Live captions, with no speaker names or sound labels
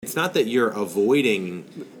it's not that you're avoiding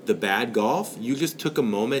the bad golf. You just took a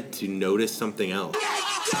moment to notice something else.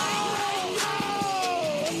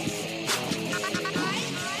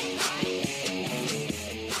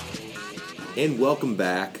 And welcome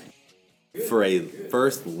back for a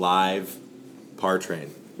first live par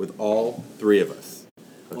train with all three of us.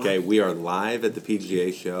 Okay, we are live at the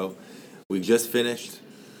PGA show. We just finished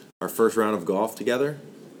our first round of golf together.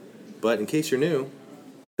 But in case you're new,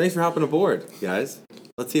 thanks for hopping aboard, guys.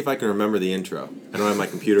 Let's see if I can remember the intro. I don't have my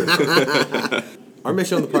computer. Our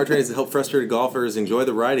mission on the Par Train is to help frustrated golfers enjoy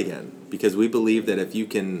the ride again, because we believe that if you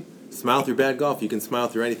can smile through bad golf, you can smile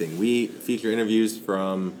through anything. We feature interviews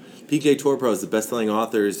from PGA Tour pros, the best-selling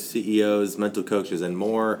authors, CEOs, mental coaches, and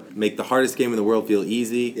more. Make the hardest game in the world feel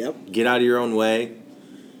easy. Yep. Get out of your own way.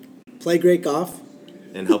 Play great golf.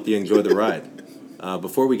 And help you enjoy the ride.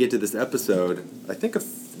 Before we get to this episode, I think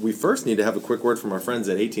we first need to have a quick word from our friends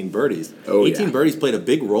at 18 Birdies. 18 Birdies played a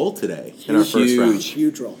big role today in our first round.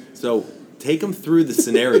 Huge role. So take them through the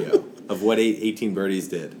scenario of what 18 Birdies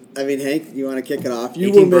did. I mean, Hank, you want to kick it off?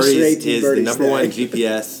 18 Birdies is the number one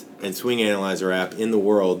GPS and swing analyzer app in the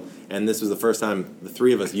world, and this was the first time the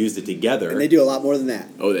three of us used it together. And they do a lot more than that.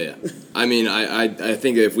 Oh, yeah. I mean, I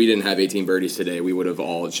think that if we didn't have 18 birdies today, we would have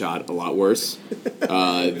all shot a lot worse.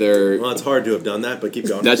 Well, it's hard to have done that, but keep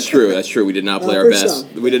going. That's true. We did not play our best.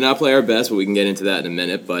 We did not play our best, but we can get into that in a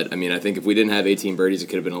minute. But, I mean, I think if we didn't have 18 birdies, it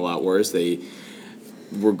could have been a lot worse. They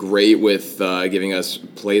were great with giving us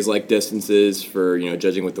plays-like distances for,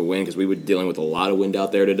 judging with the wind, because we were dealing with a lot of wind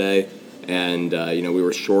out there today. And, we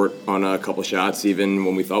were short on a couple shots even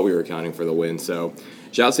when we thought we were accounting for the win. So,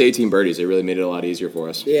 shouts to 18 birdies. They really made it a lot easier for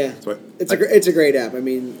us. Yeah. It's a great app. I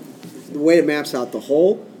mean, the way it maps out the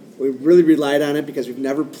hole, we really relied on it because we've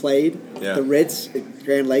never played the Ritz at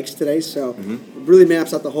Grand Lakes today. So, it really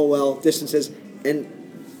maps out the hole well, distances. And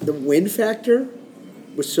the wind factor,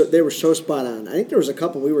 they were so spot on. I think there was a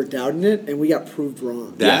couple we were doubting it, and we got proved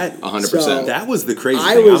wrong. 100%. So, that was the crazy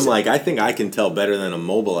thing. I'm like, I think I can tell better than a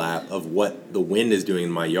mobile app of what the wind is doing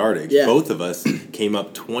in my yardage. Yeah. Both of us came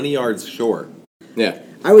up 20 yards short. Yeah.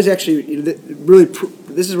 I was actually really.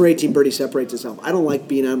 This is where 18 Birdie separates itself. I don't like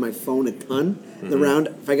being on my phone a ton in the round.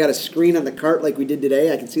 If I got a screen on the cart like we did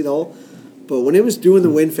today, I can see the hole. But when it was doing the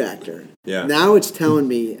wind factor, now it's telling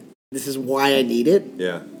me this is why I need it.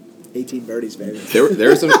 Yeah. 18 birdies, baby. There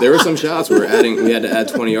were some shots we had to add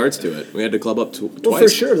 20 yards to it. We had to club up twice. Well, for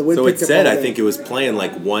sure. The wind so it said, I day. think it was playing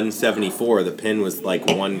like 174. The pin was like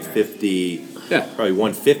 150. Yeah. Probably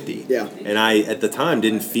 150. Yeah. And I, at the time,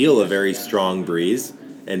 didn't feel a very strong breeze.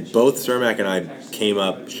 And both Cermak and I came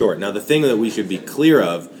up short. Now, the thing that we should be clear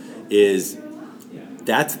of is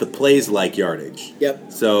that's the plays-like yardage.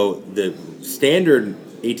 Yep. So the standard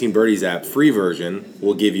 18 Birdies app, free version,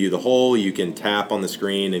 will give you the hole. You can tap on the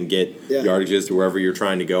screen and get yardages to wherever you're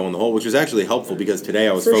trying to go on the hole, which was actually helpful because today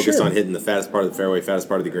I was focused on hitting the fattest part of the fairway, fattest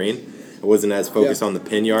part of the green. I wasn't as focused on the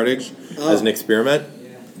pin yardage as an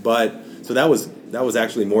experiment. But so that was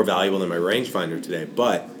actually more valuable than my rangefinder today.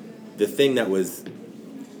 But the thing that was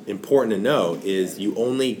important to know is you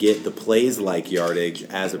only get the plays-like yardage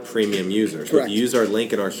as a premium user. So if you use our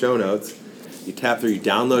link in our show notes, you tap through, you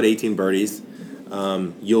download 18 Birdies.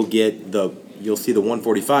 You'll see the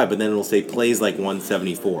 145, but then it'll say plays like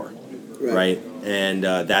 174, right? And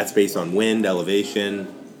that's based on wind,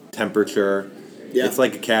 elevation, temperature. Yeah. It's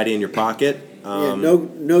like a caddy in your pocket. No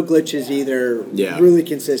glitches either. Yeah. Really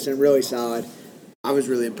consistent, really solid. I was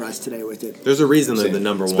really impressed today with it. There's a reason they're the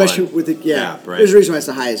number Especially one with the app, right? There's a reason why it's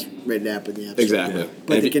the highest rated app in the app store. Exactly.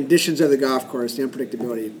 But the conditions of the golf course, the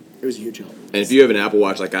unpredictability, it was a huge help. And if you have an Apple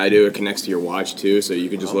Watch like I do, it connects to your watch too, so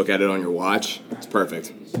you can just look at it on your watch. It's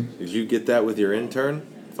perfect. Did you get that with your intern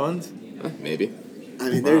funds? Maybe. I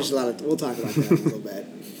mean, there's a lot of... We'll talk about that in a little bit.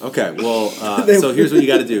 Okay, well, so here's what you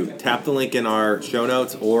got to do. Tap the link in our show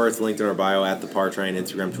notes, or it's linked in our bio at the Par Train,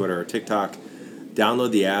 Instagram, Twitter, or TikTok.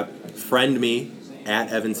 Download the app. Friend me at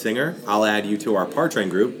Evan Singer. I'll add you to our Par Train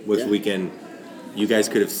group, which you guys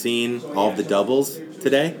could have seen all of the doubles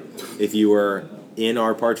today. If you were in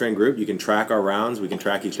our Par Train group, you can track our rounds. We can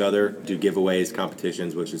track each other, do giveaways,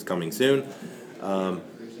 competitions, which is coming soon.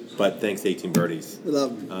 But thanks to 18 Birdies. We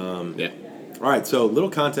love them. All right, so a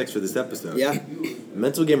little context for this episode. Yeah.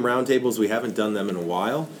 Mental game roundtables, we haven't done them in a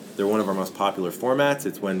while. They're one of our most popular formats.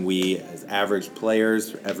 It's when we, as average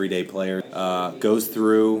players, everyday players, goes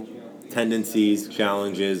through tendencies,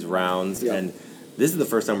 challenges, rounds, and this is the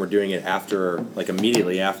first time we're doing it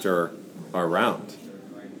immediately after our round.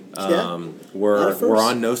 We're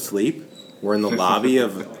on no sleep. We're in the lobby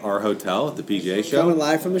of our hotel at the PGA show. Coming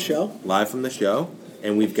live from the show.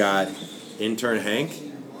 And we've got intern Hank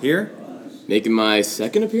here. Making my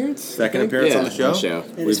second appearance? Second appearance on the show?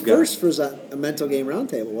 And his first was a mental game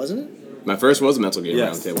roundtable, wasn't it? My first was a mental game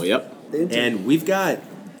roundtable, yep. And we've got,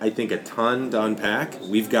 I think, a ton to unpack.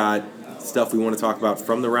 We've got stuff we want to talk about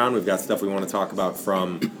from the round. We've got stuff we want to talk about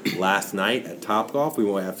from last night at Topgolf. We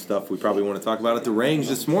will have stuff we probably want to talk about at the range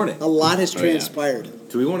this morning. A lot has transpired. Yeah.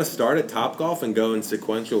 Do we want to start at Topgolf and go in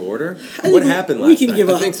sequential order? What happened last night? We can give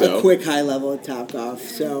a quick high level at Topgolf.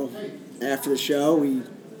 So after the show, we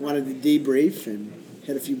wanted to debrief and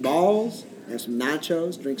hit a few balls, have some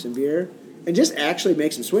nachos, drink some beer, and just actually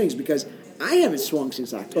make some swings because I haven't swung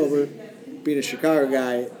since October. Being a Chicago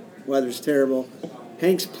guy, weather's terrible.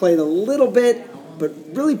 Hank's played a little bit, but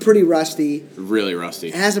really pretty rusty. Really rusty.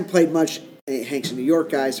 Hasn't played much. Hank's a New York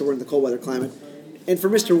guy, so we're in the cold weather climate. And for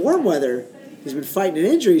Mr. Warm Weather, he's been fighting an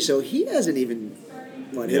injury, so he hasn't even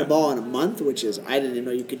hit a ball in a month, which is, I didn't even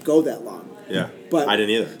know you could go that long. Yeah, but I didn't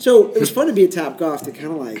either. So it was fun to be at Topgolf to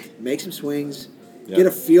kind of like make some swings, get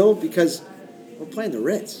a feel, because we're playing the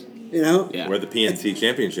Ritz. You know, where the PNC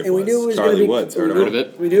Championship and we knew it was Charlie gonna be, Woods, heard of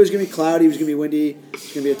it. We knew it was going to be cloudy, it was going to be windy, it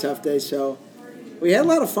was going to be a tough day. So we had a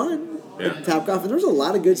lot of fun at Topgolf, and there was a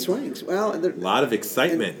lot of good swings. Well, a lot of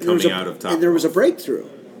excitement coming out of Topgolf, and there was a breakthrough.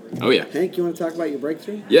 Oh yeah, Hank, you want to talk about your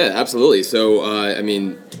breakthrough? Yeah, absolutely. So I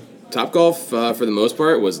mean, Topgolf for the most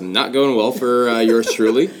part was not going well for yours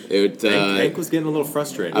truly. Hank was getting a little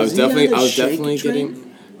frustrated. I was definitely getting.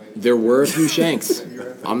 There were a few shanks.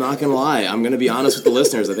 I'm not going to lie. I'm going to be honest with the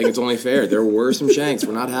listeners. I think it's only fair. There were some shanks.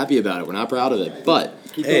 We're not happy about it. We're not proud of it. But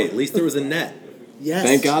hey, at least there was a net. Yes.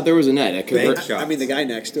 Thank God there was a net. I mean, the guy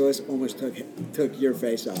next to us almost took your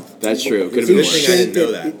face off. That's true. Could have been worse. I didn't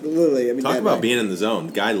know that. Literally, I mean, talk about being in the zone.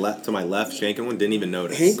 The guy left to my left, shanking one, didn't even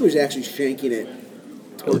notice. Hank was actually shanking it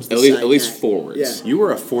towards the side. At least net. forwards. Yeah. You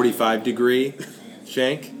were a 45-degree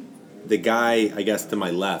shank. The guy, I guess, to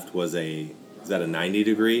my left was a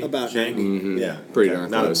 90-degree shank? Mm-hmm. Yeah. Pretty darn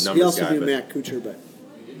not close. A he also guy, knew Matt Kuchar, but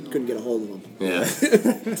couldn't get a hold of him. Yeah.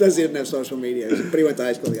 Says he didn't have social media, but he went to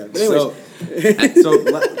high school together. But anyways. So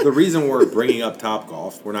the reason we're bringing up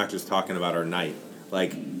Topgolf, we're not just talking about our night.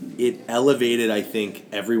 Like, it elevated, I think,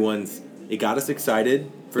 it got us excited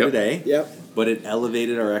for today. Yep. But it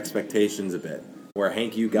elevated our expectations a bit. Where,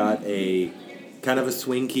 Hank, you got a kind of a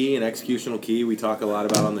swing key, an executional key we talk a lot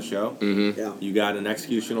about on the show. Mm-hmm. Yeah. You got an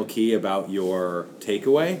executional key about your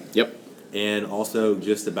takeaway. Yep. And also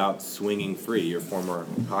just about swinging free. Your former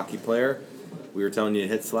hockey player, we were telling you to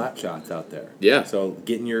hit slap shots out there. Yeah. So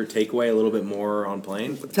getting your takeaway a little bit more on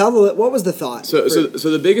plane. What was the thought? So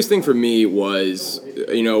the biggest thing for me was,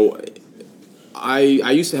 I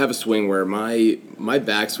used to have a swing where my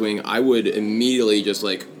backswing, I would immediately just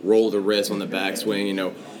like roll the wrist on the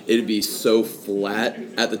backswing. It'd be so flat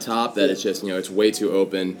at the top that it's just it's way too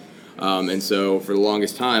open. And so for the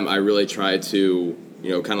longest time, I really tried to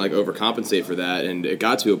kind of like overcompensate for that, and it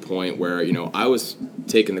got to a point where I was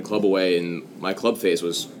taking the club away and my club face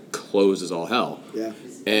was closed as all hell. Yeah.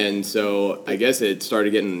 And so I guess it started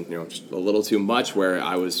getting just a little too much where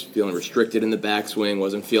I was feeling restricted in the backswing,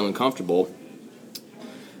 wasn't feeling comfortable.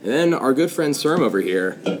 And then our good friend Serm over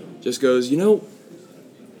here just goes,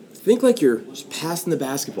 think like you're just passing the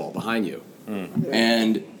basketball behind you.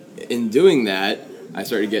 And in doing that, I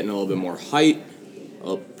started getting a little bit more height,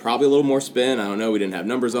 probably a little more spin. I don't know. We didn't have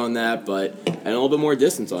numbers on that, and a little bit more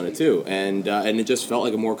distance on it too. And it just felt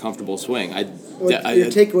like a more comfortable swing. Your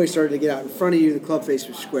takeaway started to get out in front of you. The club face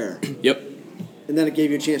was square. Yep. And then it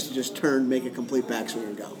gave you a chance to just turn, make a complete backswing,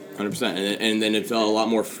 and go. 100%. And then it felt a lot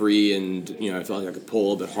more free, and I felt like I could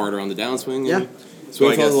pull a bit harder on the downswing. Yeah. So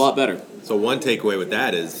it felt a lot better. So one takeaway with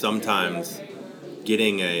that is sometimes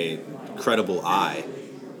getting a credible eye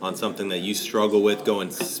on something that you struggle with, go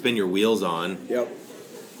and spin your wheels on. Yep.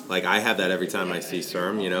 Like, I have that every time I see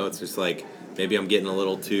Serm, it's just like, maybe I'm getting a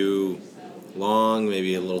little too long,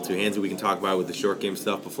 maybe a little too handsy. We can talk about it with the short game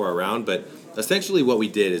stuff before our round, but essentially what we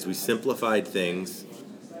did is we simplified things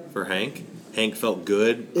for Hank. Hank felt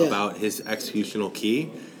good about his executional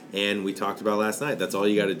key, and we talked about last night. That's all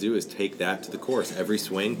you got to do is take that to the course. Every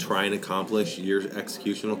swing, try and accomplish your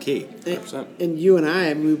executional key. 100%. And you and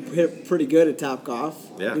I we hit pretty good at Topgolf.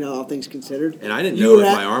 Yeah. All things considered. And I didn't know if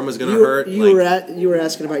my arm was going to hurt. You were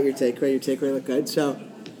asking about your takeaway. Your takeaway looked good. So,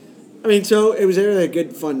 so it was really a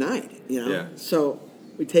good, fun night. Yeah. So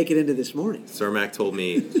we take it into this morning. Cermak told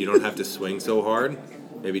me you don't have to swing so hard.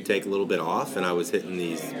 Maybe take a little bit off, and I was hitting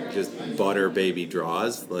these just butter baby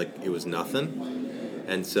draws like it was nothing.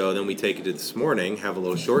 And so then we take it to this morning, have a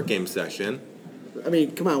little short game session.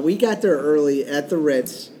 Come on, we got there early at the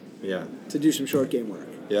Ritz. Yeah. To do some short game work.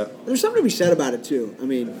 Yeah. There's something to be said about it too.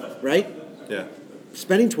 Right? Yeah.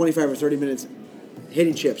 Spending 25 or 30 minutes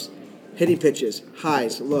hitting chips. hitting pitches,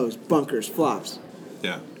 highs, lows, bunkers, flops.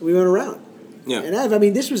 Yeah. We went around. Yeah.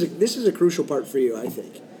 And this is a crucial part for you, I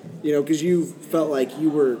think. Because you felt like you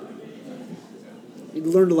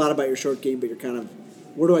learned a lot about your short game, but you're kind of,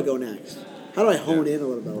 where do I go next? How do I hone in a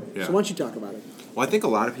little bit? Yeah. So why don't you talk about it? Well, I think a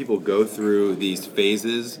lot of people go through these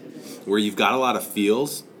phases where you've got a lot of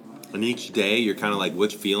feels, and each day you're kind of like,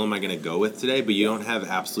 which feel am I going to go with today? But you don't have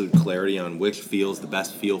absolute clarity on which feel's the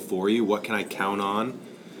best feel for you. What can I count on?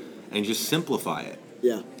 And just simplify it.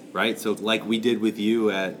 Yeah. Right? So like we did with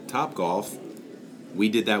you at Topgolf, we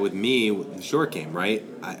did that with me with the short game, right?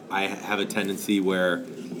 I have a tendency where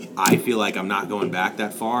I feel like I'm not going back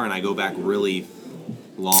that far, and I go back really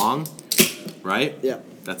long, right? Yeah.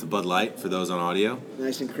 That's a Bud Light for those on audio.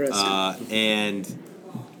 Nice and crisp. And,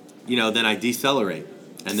 then I decelerate,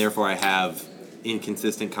 and therefore I have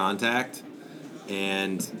inconsistent contact.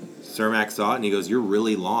 And Cermak saw it, and he goes, "You're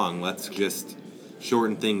really long. Let's just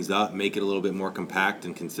shorten things up, make it a little bit more compact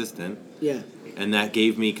and consistent." Yeah. And that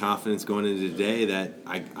gave me confidence going into today that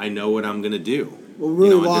I know what I'm going to do. Well,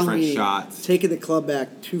 really on long different shots. Taking the club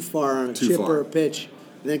back too far on a chip or a pitch,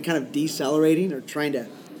 and then kind of decelerating or trying to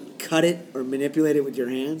cut it or manipulate it with your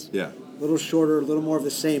hands. Yeah. A little shorter, a little more of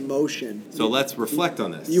the same motion. So let's reflect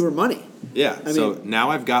on this. You were money. Yeah. So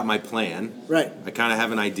now I've got my plan. Right. I kind of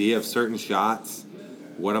have an idea of certain shots,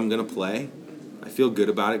 what I'm going to play. I feel good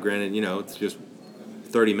about it. Granted, it's just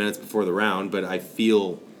 30 minutes before the round, but I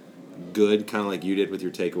feel good, kind of like you did with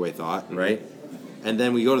your takeaway thought, right? And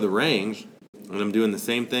then we go to the range, and I'm doing the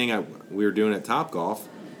same thing we were doing at Topgolf,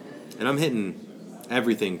 and I'm hitting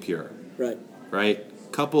everything pure. Right?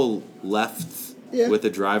 Couple lefts with the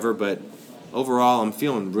driver, but overall I'm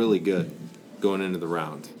feeling really good going into the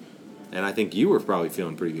round. And I think you were probably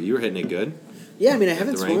feeling pretty good. You were hitting it good. Yeah, I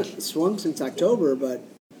haven't swung since October, but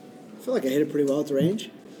I feel like I hit it pretty well at the range.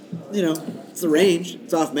 It's the range.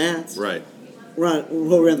 It's off mats. Right. We're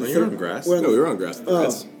on the third. On grass. We were on grass. I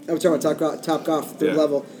was talking about Topgolf, third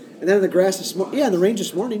level. And then on the grass this morning, in the range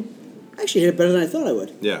this morning, I actually hit it better than I thought I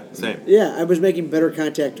would. Yeah, same. Yeah, I was making better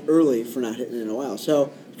contact early for not hitting it in a while.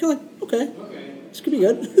 So, kind of like, okay, this could be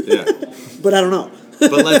good. Yeah. But I don't know.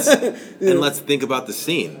 But let's think about the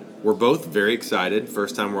scene. We're both very excited.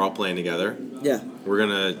 First time we're all playing together. Yeah. We're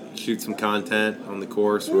gonna shoot some content on the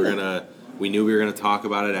course. Yeah. We knew we were gonna talk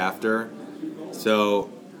about it after.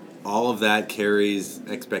 So all of that carries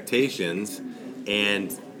expectations.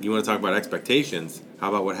 And you want to talk about expectations? How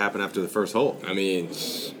about what happened after the first hole?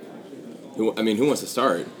 Who wants to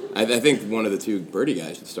start? I think one of the two birdie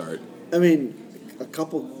guys should start. A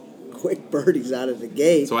couple quick birdies out of the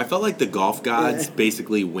gate. So I felt like the golf gods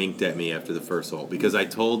basically winked at me after the first hole because I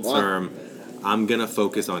told Serm, I'm going to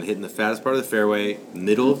focus on hitting the fattest part of the fairway,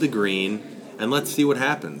 middle of the green, and let's see what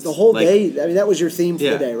happens. The whole day, that was your theme for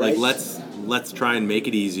the day, right? Let's try and make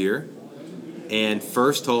it easier. And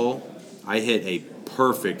first hole, I hit a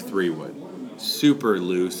perfect 3-wood. Super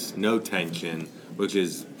loose, no tension, which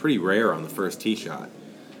is pretty rare on the first tee shot.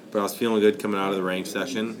 But I was feeling good coming out of the range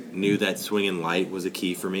session. Knew that swinging light was a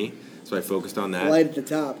key for me, so I focused on that. Light at the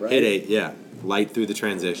top, right? Light through the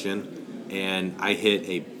transition, and I hit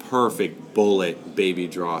a perfect bullet baby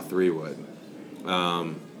draw 3-wood.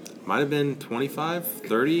 Might have been 25,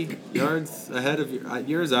 30 yards ahead of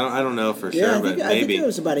yours. I don't know for sure, but maybe. I think it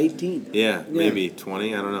was about 18. Yeah, maybe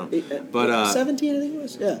 20. I don't know. But 17, I think it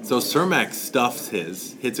was. Yeah. So Cermak stuffs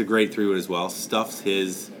hits a great 3-wood as well. Stuffs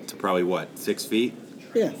his to probably 6 feet.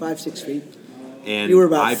 Yeah, 5-6 feet. And you were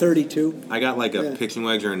about 32. I got like a pitching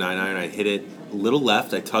wedge or a 9-iron. I hit it a little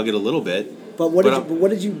left. I tug it a little bit. But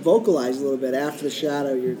what did you vocalize a little bit after the shot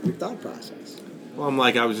of your thought process? Well,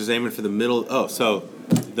 I was just aiming for the middle. Oh, so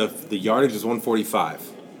the yardage is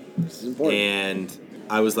 145. This is important. And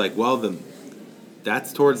I was like, well,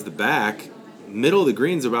 that's towards the back. Middle of the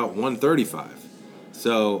green's about 135.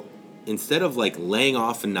 So instead of laying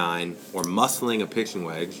off a 9 or muscling a pitching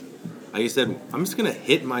wedge, I just said, I'm just going to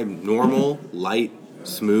hit my normal, light,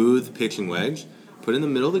 smooth pitching wedge, put it in the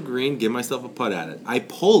middle of the green, give myself a putt at it. I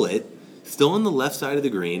pull it, still on the left side of the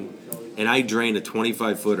green, and I drain a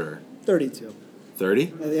 25-footer. 32.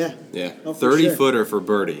 30? Yeah. Oh, 30-footer for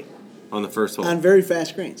birdie on the first hole. On very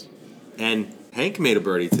fast greens. And Hank made a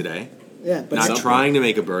birdie today. Yeah. But not trying to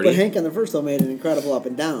make a birdie. But Hank on the first hole made an incredible up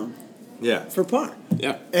and down. Yeah. For par.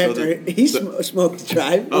 Yeah. After he smoked the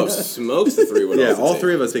drive. Oh, smokes the 3-wood. Yeah, all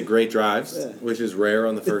three of us hit great drives, which is rare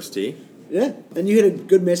on the first tee. Yeah. And you hit a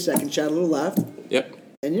good miss second shot, a little left. Yep.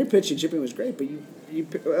 And your pitch and chipping was great, but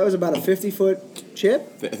that was about a 50-foot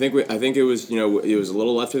chip. I think it was it was a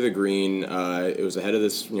little left of the green. It was ahead of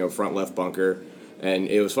this front left bunker, and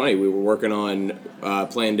it was funny. We were working on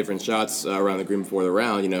playing different shots around the green before the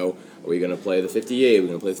round. Are we going to play the 58? Are we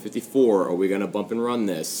going to play the 54? Are we going to bump and run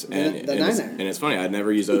this? And, the 9-iron. And it's funny, I'd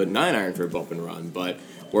never used a 9-iron for a bump and run, but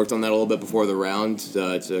worked on that a little bit before the round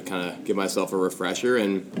to kind of give myself a refresher.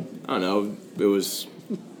 And I don't know, it was,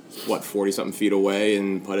 40-something feet away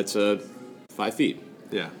and put it to 5 feet.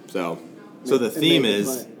 Yeah. So the theme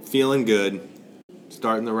is feeling good,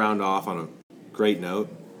 starting the round off on a great note.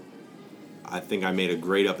 I think I made a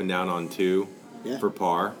great up and down on 2 for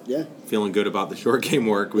par. Yeah. Feeling good about the short game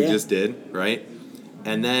work we just did, right?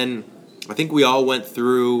 And then I think we all went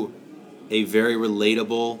through a very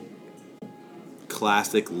relatable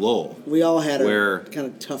classic lull. We all had our kind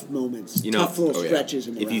of tough moments, tough little stretches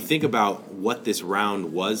in the round. If you think about what this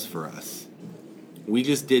round was for us, we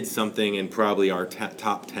just did something in probably our top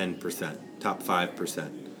 10%, top 5%.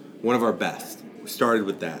 One of our best. We started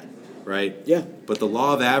with that, right? Yeah. But the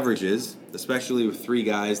law of averages, especially with 3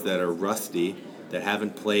 guys that are rusty, that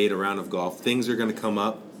haven't played a round of golf, things are going to come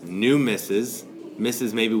up, new misses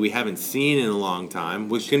maybe we haven't seen in a long time,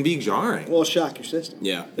 which can be jarring. Well, shock your system.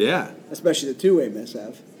 Yeah. Yeah. Especially the two-way miss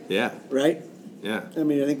have. Yeah. Right? Yeah. I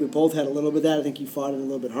mean, I think we both had a little bit of that. I think you fought it a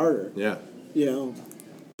little bit harder. Yeah.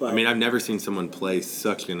 But I mean, I've never seen someone play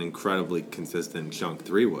such an incredibly consistent chunk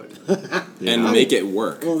 3-wood. And make it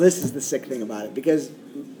work. Well, this is the sick thing about it, because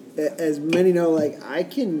as many know, I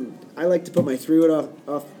like to put my 3-wood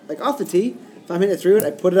off the tee. If I'm hitting a 3-wood,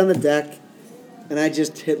 I put it on the deck, and I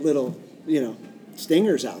just hit little,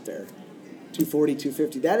 stingers out there. 240,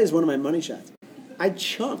 250. That is one of my money shots. I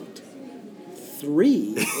chunked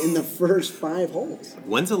 3 in the first 5 holes.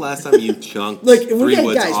 When's the last time you chunked Look,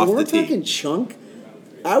 3-woods guys, off when we're the tee? talking chunk,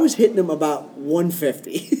 I was hitting them about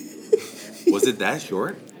 150. Was it that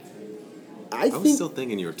short? I was still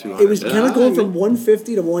thinking you were 200. It was kind of going from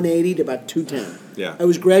 150 to 180 to about 210. Yeah. I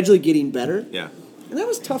was gradually getting better. Yeah. And that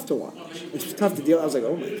was tough to watch. It was tough to deal. I was like,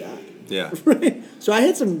 oh my God. Yeah. Right? So I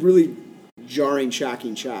had some really jarring,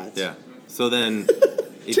 shocking shots. Yeah. So then...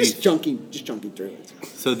 just chunking through it.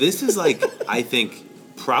 So this is I think,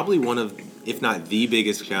 probably one of, if not the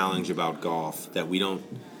biggest challenge about golf that we don't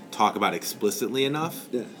talk about explicitly enough,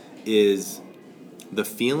 is the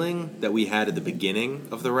feeling that we had at the beginning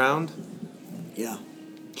of the round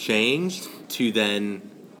changed to then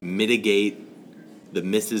mitigate the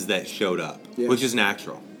misses that showed up, which is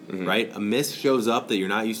natural, right? A miss shows up that you're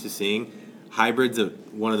not used to seeing. Hybrid's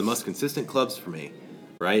one of the most consistent clubs for me,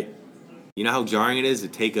 right? You know how jarring it is to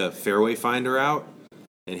take a fairway finder out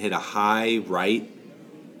and hit a high right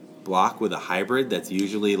block with a hybrid that's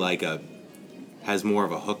usually has more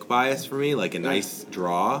of a hook bias for me, like a nice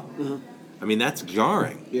draw. I mean, that's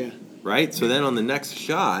jarring. Yeah. Right? So then on the next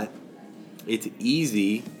shot, it's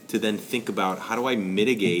easy to then think about how do I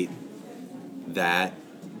mitigate that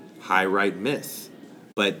high right miss?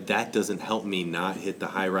 But that doesn't help me not hit the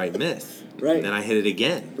high right miss. Right. Then I hit it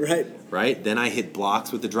again. Right. Right? Then I hit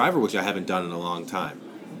blocks with the driver, which I haven't done in a long time.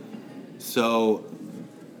 So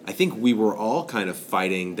I think we were all kind of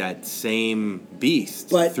fighting that same beast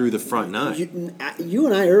through the front 9. You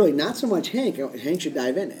and I early, not so much Hank. Hank should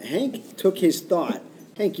dive in. Hank took his thought.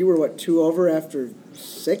 Hank, you were 2 over after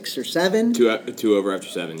 6 or 7? 2 over after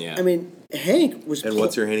 7, yeah. I mean, Hank was... And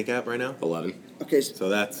what's your handicap right now? 11. Okay, so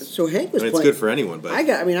Hank was playing. It's good for anyone, but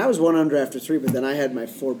I was 1 under after 3, but then I had my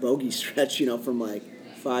 4 bogey stretch, from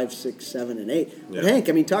 5, 6, 7, and 8. Yeah. But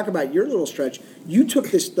Hank, talk about your little stretch. You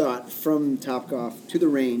took this thought from Topgolf to the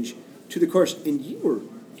range to the course, and you were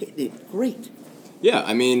hitting it great. Yeah,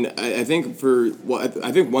 I think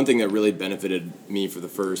I think one thing that really benefited me for the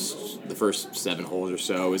first 7 holes or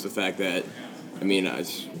so is the fact that,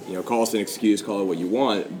 call us an excuse, call it what you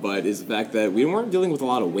want, but is the fact that we weren't dealing with a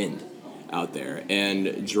lot of wind out there.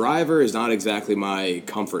 And driver is not exactly my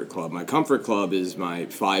comfort club. My comfort club is my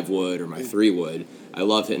 5-wood or my 3-wood. I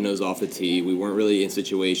love hitting those off the tee. We weren't really in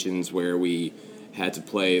situations where we had to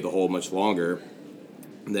play the hole much longer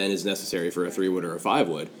than is necessary for a 3-wood or a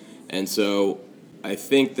 5-wood. And so I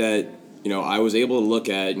think that, I was able to look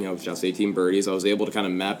at, just 18 birdies. I was able to kind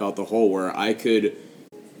of map out the hole where I could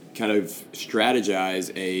kind of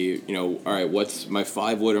strategize all right, what's my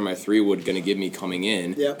 5-wood or my 3-wood going to give me coming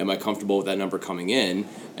in? Yep. Am I comfortable with that number coming in?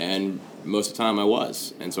 And most of the time I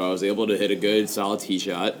was. And so I was able to hit a good, solid tee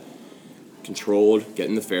shot, controlled, get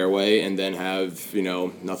in the fairway, and then have,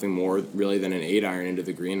 nothing more really than an 8-iron into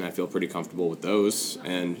the green. I feel pretty comfortable with those.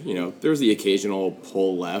 And, there's the occasional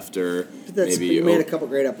pull left or maybe... You made a couple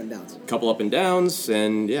great up and downs. Couple up and downs,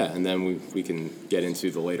 and and then we can get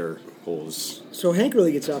into the later holes. So Hank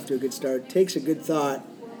really gets off to a good start, takes a good thought,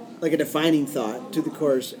 like a defining thought, to the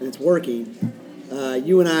course, and it's working.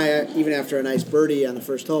 You and I, even after a nice birdie on the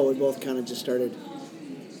first hole, we both kind of just started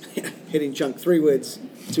hitting chunk 3-woods,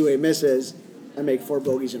 2-way misses, I make 4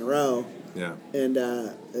 bogeys in a row. Yeah. And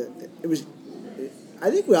it was, I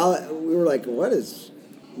think we were like,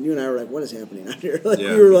 you and I were like, what is happening out here? Like,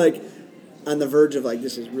 we were like on the verge of like,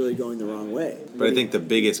 this is really going the wrong way. But I think the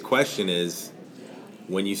biggest question is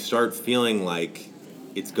when you start feeling like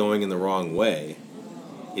it's going in the wrong way,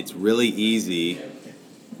 it's really easy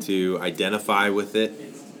to identify with it,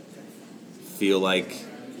 feel like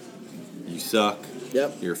you suck,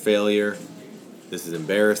 you're a failure, this is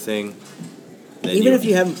embarrassing. Then even if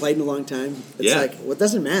you haven't played in a long time, it's like, well, it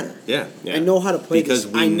doesn't matter. Yeah. I know how to play this.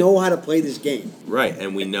 I know how to play this game. Right,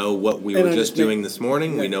 and we know what we were just doing this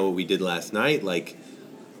morning. Right. We know what we did last night. Like,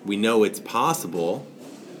 we know it's possible,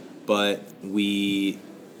 but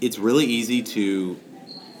it's really easy to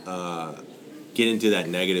get into that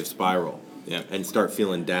negative spiral and start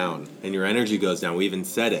feeling down, and your energy goes down. We even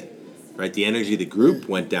said it, right? The energy of the group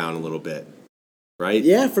went down a little bit, right?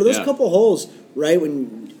 Yeah, for those couple holes, right,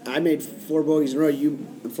 when I made 4 bogeys in a row, you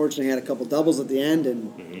unfortunately had a couple doubles at the end,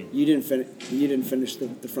 and you didn't finish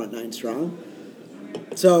the front 9 strong.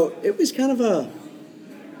 So it was kind of a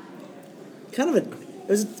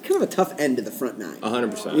tough end to the front 9.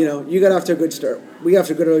 100%. You know, you got off to a good start. We got off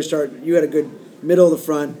to a good early start. You had a good middle of the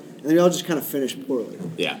front, and then we all just kind of finished poorly.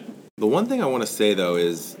 Yeah. The one thing I want to say, though,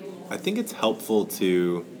 is I think it's helpful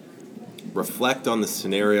to reflect on the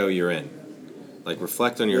scenario you're in. Like,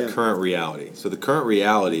 reflect on your current reality. So the current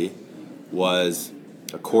reality was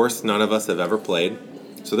a course none of us have ever played.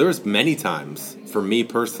 So there was many times, for me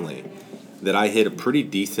personally, that I hit a pretty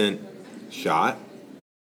decent shot.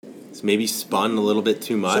 It's maybe spun a little bit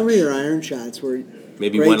too much. Some of your iron shots were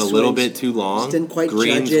maybe went a little bit too long. Just didn't quite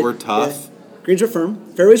Greens judge it. were tough. Yeah. Greens were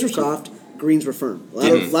firm. Fairways were soft. Greens were firm. A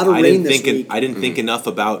lot of rain this week. I didn't think enough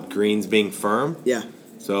about greens being firm. Yeah.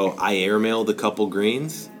 So I airmailed a couple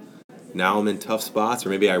greens. Now I'm in tough spots, or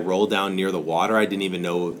maybe I rolled down near the water. I didn't even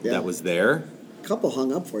know that was there. A couple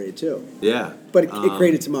hung up for you, too. Yeah. But it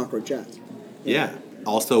created some awkward shots. Yeah.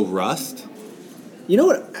 Also, rust. You know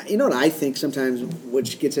what I think sometimes,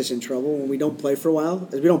 which gets us in trouble when we don't play for a while,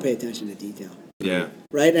 is we don't pay attention to detail. Yeah.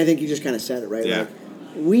 Right? And I think you just kind of said it, right? Yeah. Like,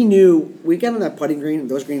 we knew, we got on that putting green,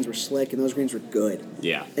 and those greens were slick, and those greens were good.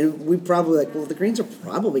 Yeah. And we probably the greens are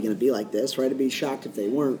probably going to be like this, right? I'd be shocked if they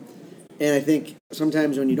weren't. And I think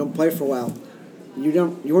sometimes when you don't play for a while, you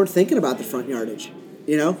weren't thinking about the front yardage,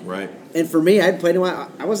 you know? Right. And for me, I'd played a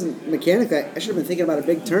while. I wasn't mechanically. I should have been thinking about a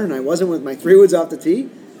big turn. I wasn't with my 3 woods off the tee,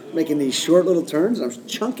 making these short little turns, and I was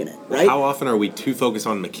chunking it, right? How often are we too focused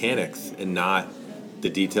on mechanics and not the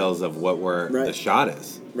details of what the shot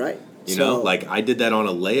is? Right. You know, like I did that on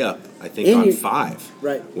a layup, I think on 5.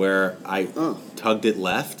 Right. Where I tugged it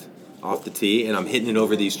left off the tee, and I'm hitting it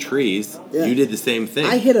over these trees. Yeah. You did the same thing.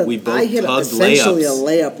 We both tugged essentially a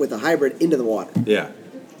layup with a hybrid into the water. Yeah.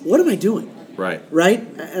 What am I doing? Right. Right?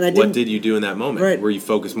 And I didn't. What did you do in that moment? Right. Were you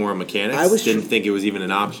focused more on mechanics? I didn't think it was even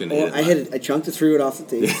an option. Well, I chunked the 3 wood off the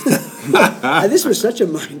tee. This was such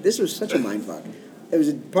a mind fuck. It was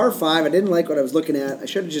a par 5. I didn't like what I was looking at. I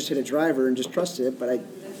should have just hit a driver and just trusted it, but I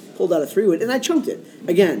pulled out a 3 wood and I chunked it.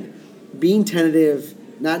 Again, being tentative,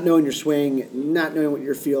 not knowing your swing, not knowing what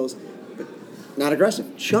your feels, but not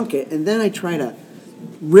aggressive. Chunk it, and then I try to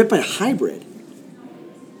rip a hybrid,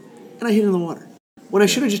 and I hit it in the water. When I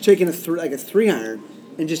should have just taken a 3 iron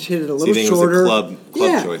and just hit it a little shorter. It was a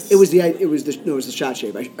club choice. It was the shot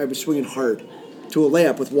shape. I was swinging hard to a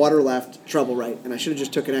layup with water left, trouble right, and I should have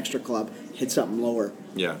just took an extra club, hit something lower.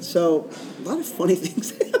 Yeah. So a lot of funny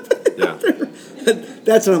things happen out there.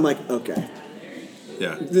 That's when I'm like, okay.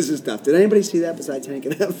 Yeah. This is tough. Did anybody see that besides Hank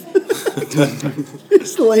and F?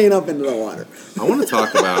 Just laying up into the water. I want to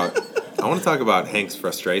talk about Hank's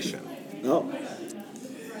frustration. Oh.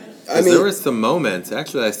 There were some moments.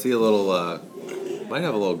 Actually, I see a little. Might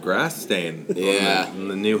have a little grass stain. On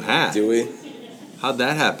the new hat. Do we? How'd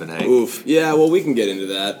that happen, Hank? Oof. Yeah. Well, we can get into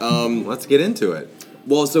that. Let's get into it.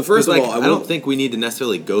 Well, so first of all, I don't think we need to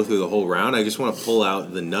necessarily go through the whole round. I just want to pull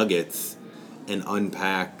out the nuggets and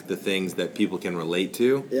unpack the things that people can relate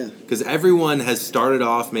to. Yeah. Because everyone has started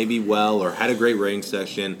off maybe well or had a great range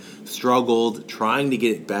session, struggled trying to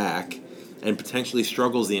get it back, and potentially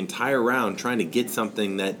struggles the entire round trying to get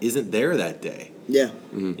something that isn't there that day. Yeah.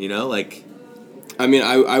 Mm-hmm. You know, like... I mean,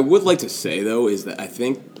 I would like to say, though, is that I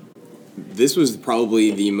think this was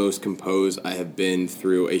probably the most composed I have been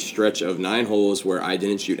through a stretch of 9 holes where I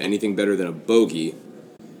didn't shoot anything better than a bogey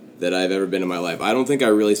that I've ever been in my life. I don't think I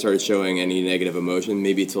really started showing any negative emotion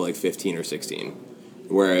maybe till like 15 or 16,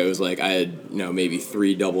 where it was like I had maybe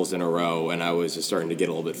 3 doubles in a row and I was just starting to get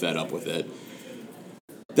a little bit fed up with it.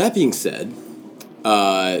 That being said,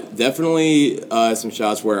 definitely some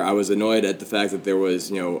shots where I was annoyed at the fact that there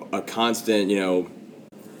was a constant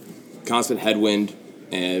constant headwind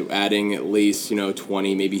and adding at least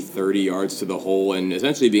 20, maybe 30 yards to the hole, and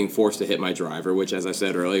essentially being forced to hit my driver, which, as I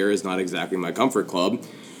said earlier, is not exactly my comfort club.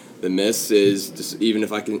 The miss is just, even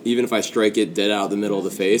if I strike it dead out the middle of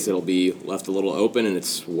the face, it'll be left a little open and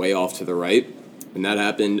it's way off to the right. And that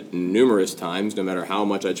happened numerous times, no matter how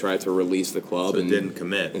much I tried to release the club and didn't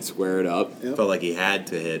commit and square it up. Yep. Felt like he had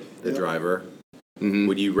to hit the driver. Mm-hmm.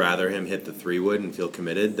 Would you rather him hit the 3-wood and feel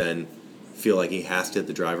committed than feel like he has to hit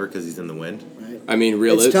the driver because he's in the wind? Right. I mean,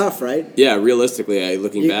 it's tough, right? Yeah, realistically,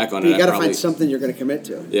 looking back on it, you got to find something you're going to commit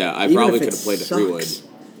to. Yeah, I probably could have played the 3-wood.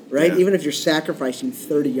 Right? Yeah. Even if you're sacrificing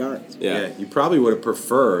 30 yards. Yeah, you probably would have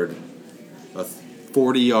preferred a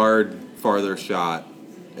 40-yard farther shot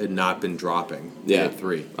and not been dropping. Yeah, at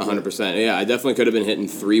 3. 100%. Yeah, I definitely could have been hitting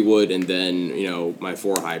 3-wood and then my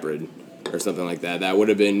 4 hybrid or something like that. That would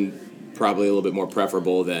have been probably a little bit more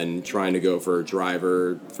preferable than trying to go for a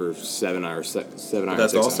driver for 7 iron.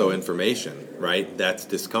 That's also information, right? That's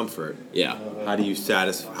discomfort. Yeah. How do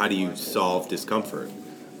you solve discomfort?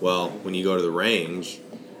 Well, when you go to the range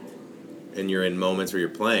and you're in moments where you're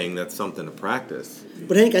playing, that's something to practice.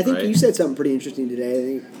 But Hank, I think you said something pretty interesting today. I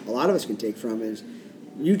think a lot of us can take from is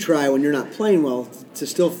you try when you're not playing well to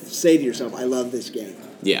still say to yourself, I love this game.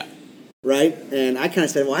 Yeah. Right? And I kind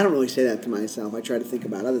of said, well, I don't really say that to myself. I try to think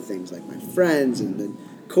about other things like my friends and the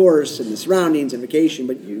course and the surroundings and vacation.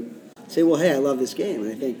 But you say, well, hey, I love this game.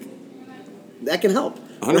 And I think that can help.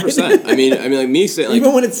 100%. Right? I mean, like me saying,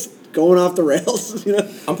 even when it's going off the rails,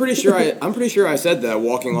 I'm pretty sure I said that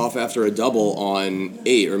walking off after a double on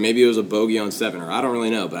 8, or maybe it was a bogey on 7, or I don't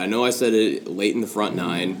really know. But I know I said it late in the front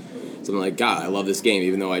 9. Something like, God, I love this game,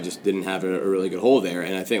 even though I just didn't have a really good hole there.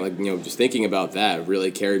 And I think, just thinking about that really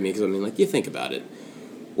carried me, because, you think about it.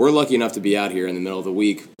 We're lucky enough to be out here in the middle of the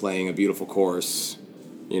week playing a beautiful course,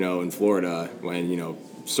 in Florida, when,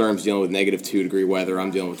 Serm's dealing with -2-degree weather, I'm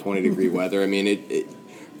dealing with 20-degree weather. I mean,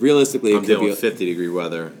 realistically, I'm dealing with 50-degree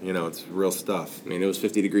weather. It's real stuff. It was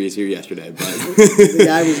 50 degrees here yesterday, but the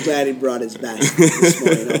guy was glad he brought his best this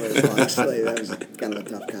morning over his box. That was kind of a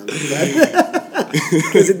tough comment.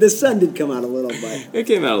 Because the sun did come out a little bit. It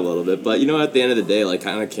came out a little bit, but at the end of the day,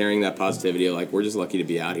 kind of carrying that positivity, we're just lucky to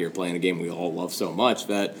be out here playing a game we all love so much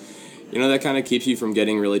that, that kind of keeps you from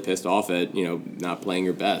getting really pissed off at, not playing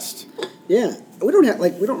your best. Yeah, we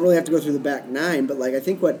don't really have to go through the back 9, but I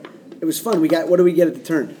think it was fun. What do we get at the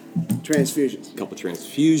turn? Transfusions. A couple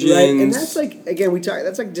transfusions. Right, and that's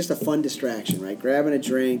that's just a fun distraction, right? Grabbing a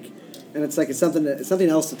drink. And it's something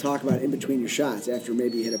else to talk about in between your shots after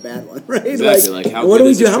maybe you hit a bad one, right? Exactly. What do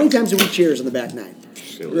we do? How many times do we cheers on the back 9?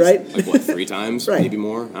 Right? 3 times? Right. Maybe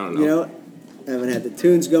more? I don't know. Evan had the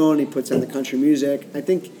tunes going. He puts on the country music. I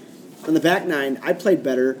think on the back 9, I played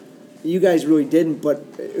better. You guys really didn't, but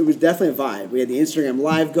it was definitely a vibe. We had the Instagram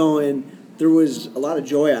Live going. There was a lot of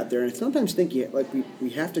joy out there. And I sometimes think we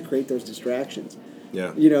have to create those distractions.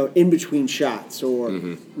 Yeah. In between shots or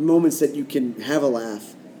moments that you can have a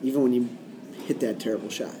laugh. Even when you hit that terrible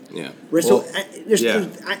shot. Yeah. Right, so I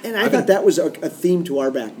thought that was a theme to our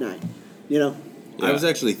back 9. Yeah. I was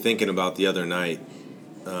actually thinking about the other night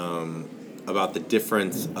about the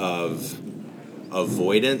difference of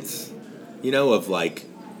avoidance, of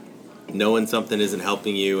knowing something isn't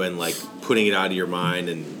helping you and putting it out of your mind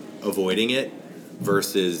and avoiding it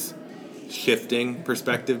versus shifting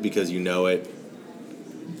perspective because it'll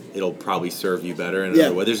probably serve you better in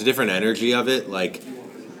another way. There's a different energy of it,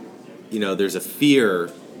 there's a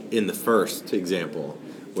fear in the first example,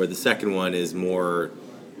 where the second one is more,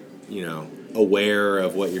 aware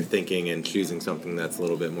of what you're thinking and choosing something that's a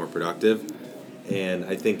little bit more productive. And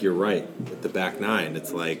I think you're right with the back 9.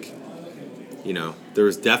 It's there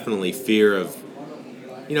was definitely fear of,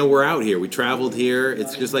 we're out here, we traveled here.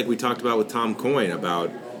 It's just like we talked about with Tom Coyne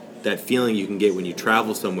about that feeling you can get when you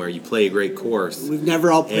travel somewhere, you play a great course. We've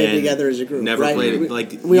never all played together as a group. Never played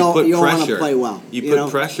you all want to play well. You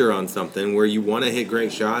put pressure on something where you want to hit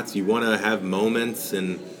great shots, you want to have moments,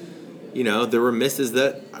 and there were misses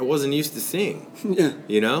that I wasn't used to seeing. Yeah.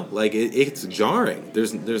 It's jarring.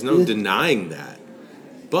 There's no denying that.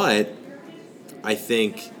 But I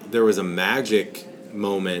think there was a magic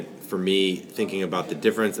moment for me thinking about the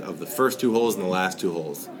difference of the first 2 holes and the last 2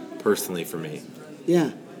 holes, personally for me.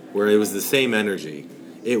 Yeah. Where it was the same energy.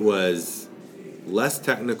 It was less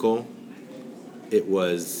technical. It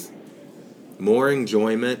was more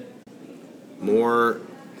enjoyment, more,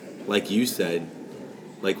 like you said,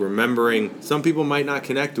 remembering. Some people might not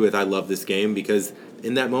connect with I love this game because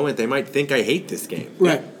in that moment they might think I hate this game.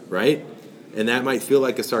 Right. Right? And that might feel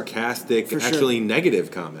like a sarcastic,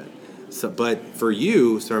 negative comment. So, but for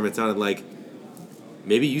you, Serm, it sounded like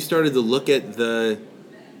maybe you started to look at the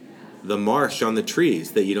the marsh on the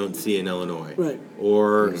trees that you don't see in Illinois. Right.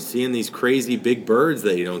 Or seeing these crazy big birds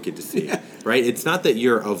that you don't get to see. Yeah. Right? It's not that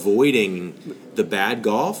you're avoiding the bad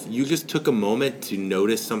golf. You just took a moment to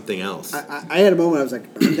notice something else. I had a moment I was like,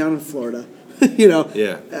 I'm down in Florida.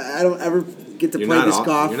 Yeah. I don't ever get to play this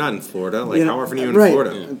golf. You're not in Florida. Like, how often are you in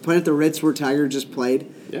Florida? I'm playing at the Ritz where Tiger just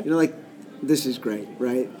played. Yeah. This is great,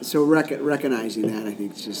 right? So recognizing that, I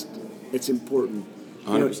think it's important.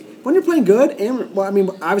 When you're playing good,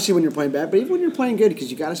 obviously when you're playing bad, but even when you're playing good, because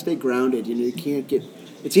you got to stay grounded. You can't get.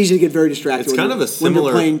 It's easy to get very distracted. It's kind of a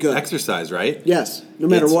similar exercise, right? Yes, no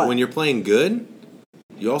matter what. When you're playing good,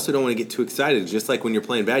 you also don't want to get too excited. Just like when you're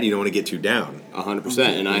playing bad, you don't want to get too down.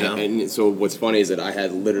 100%. And so what's funny is that I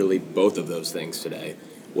had literally both of those things today.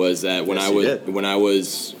 Was that when I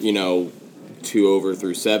was 2 over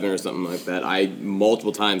through 7 or something like that, I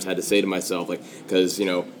multiple times had to say to myself, because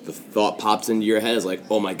the thought pops into your head is like,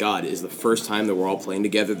 oh my God, is the first time that we're all playing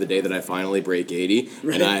together the day that I finally break 80,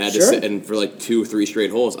 right. And I had to sit, and for 2 or 3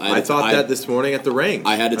 straight holes, I thought that this morning at the range.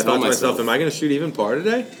 I had to tell myself, am I going to shoot even par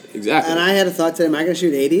today? Exactly. And I had a thought today, am I going to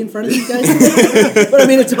shoot 80 in front of these guys? But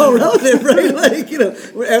it's all relative, right?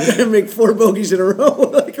 After I make 4 bogeys in a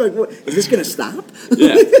row, is this going to stop?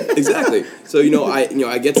 Yeah, exactly. So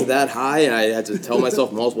I get to that high, and I had to tell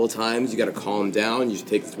myself multiple times, you got to calm down. You just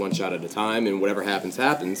take this one shot at a time, and whatever happens,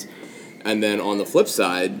 happens. And then on the flip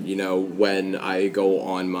side, when I go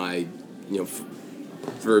on my,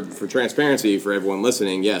 for transparency for everyone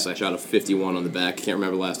listening, yes, I shot a 51 on the back. Can't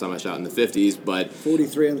remember the last time I shot in the 50s, but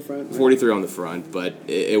 43 on the front. Right? 43 on the front, but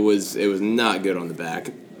it was not good on the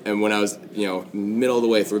back. And when I was middle of the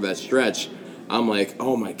way through that stretch, I'm like,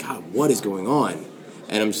 oh my God, what is going on?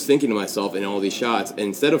 And I'm just thinking to myself in all these shots,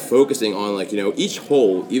 instead of focusing on each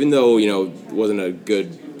hole, even though wasn't a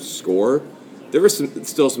good score, there were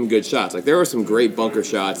still some good shots. There were some great bunker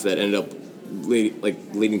shots that ended up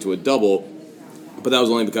leading to a double, but that was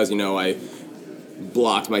only because I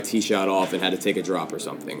blocked my tee shot off and had to take a drop or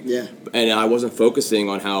something. Yeah. And I wasn't focusing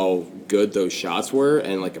on how good those shots were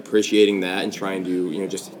and appreciating that and trying to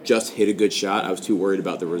just hit a good shot. I was too worried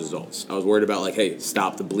about the results. I was worried about hey,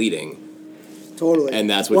 stop the bleeding. Totally. And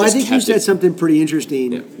that's what I think you said something pretty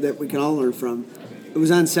interesting that we can all learn from. It was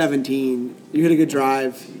on 17. You hit a good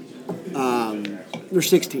drive. Or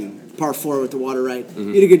 16, par 4 with the water right. Mm-hmm.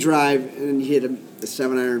 You hit a good drive, and then you hit a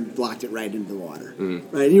 7-iron, blocked it right into the water.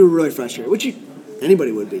 Mm-hmm. Right? And you were really frustrated, which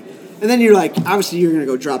anybody would be. And then you're obviously you're going to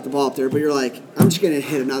go drop the ball up there, but you're I'm just going to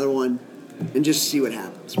hit another one and just see what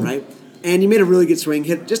happens, right? And you made a really good swing,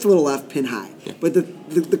 hit just a little left, pin high. Yeah. But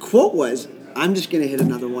the quote was, I'm just going to hit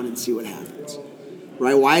another one and see what happens.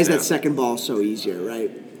 Right? Why is that second ball so easier, right?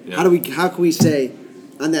 Yeah. How can we say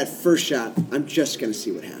on that first shot, I'm just going to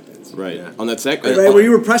see what happens? Right. Yeah. On that second, right, where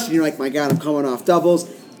you were pressing, you're my God, I'm coming off doubles.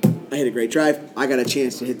 I hit a great drive. I got a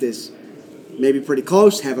chance to hit this maybe pretty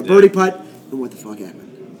close, have a birdie putt, and what the fuck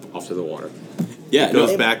happened? Off to the water. Yeah, it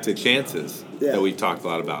goes back to chances that we've talked a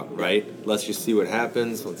lot about, right? Let's just see what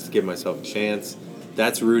happens. Let's give myself a chance.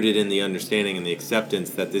 That's rooted in the understanding and the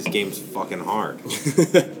acceptance that this game's fucking hard.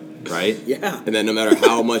 Right? Yeah. And then no matter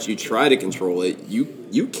how much you try to control it,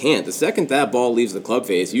 you can't. The second that ball leaves the club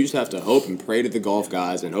face, you just have to hope and pray to the golf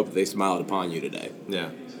guys and hope that they smiled upon you today.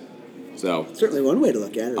 Yeah. So certainly one way to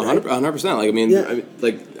look at it, right?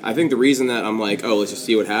 100%. I think the reason that I'm let's just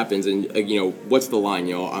see what happens, and what's the line?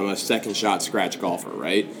 I'm a second shot scratch golfer,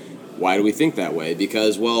 right? Why do we think that way?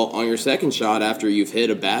 Because on your second shot after you've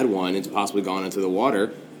hit a bad one, it's possibly gone into the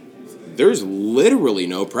water. There's literally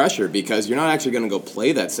no pressure because you're not actually going to go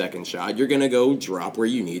play that second shot. You're going to go drop where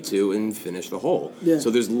you need to and finish the hole. Yeah.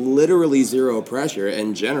 So there's literally zero pressure,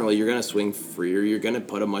 and generally you're going to swing freer. You're going to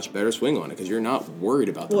put a much better swing on it because you're not worried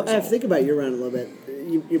about the result. Think about your round a little bit.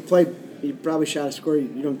 You probably shot a score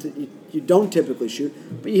you don't typically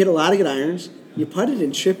shoot, but you hit a lot of good irons. You putted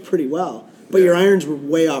and chipped pretty well. But your irons were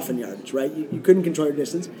way off in yardage, right? You couldn't control your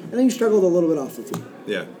distance, and then you struggled a little bit off the tee.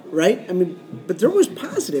 Yeah. Right? But there was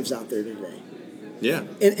positives out there today. Yeah.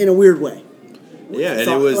 In a weird way. Yeah, and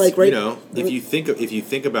it was if you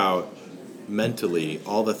think about mentally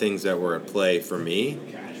all the things that were at play for me,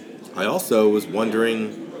 I also was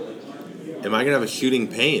wondering, am I gonna have a shooting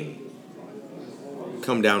pain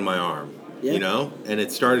come down my arm? Yeah. And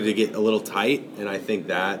it started to get a little tight, and I think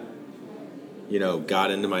that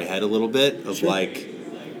got into my head a little bit of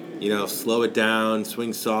slow it down,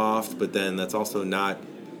 swing soft, but then that's also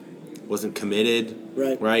wasn't committed,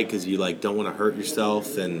 right? Because you don't want to hurt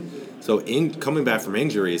yourself, and so coming back from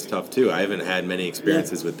injury is tough too. I haven't had many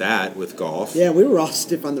experiences with that with golf. Yeah, we were all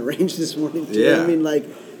stiff on the range this morning too. Yeah.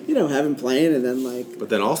 Having playing and then But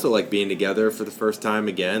then also being together for the first time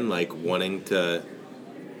again, wanting to,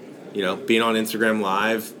 being on Instagram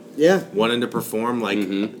Live. wanting to perform.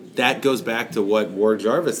 Like, that goes back to what Ward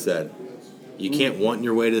Jarvis said. You can't want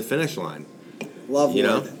your way to the finish line. Love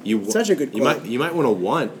Ward. Such a good quote. You might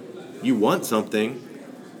want something,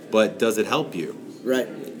 but does it help you? Right.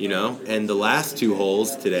 And the last 2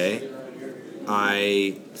 holes today,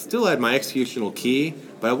 I still had my executional key,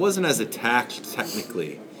 but I wasn't as attacked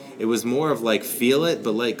technically. It was more of like, feel it,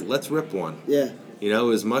 but like, let's rip one. Yeah. It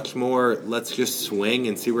was much more, let's just swing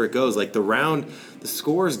and see where it goes. Like, the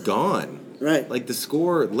score's gone. Right. Like, the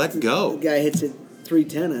score, let go. The guy hits it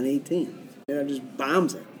 310 on 18. Just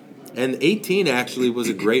bombs it. And 18 actually was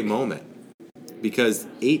a great moment, because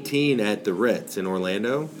 18 at the Ritz in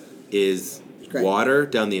Orlando is water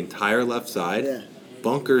down the entire left side,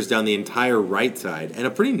 bunkers down the entire right side, and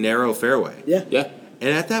a pretty narrow fairway. Yeah. And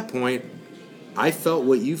at that point, I felt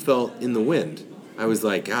what you felt in the wind. I was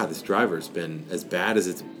like, God, this driver's been as bad as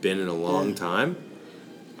it's been in a long time.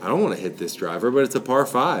 I don't want to hit this driver, but it's a par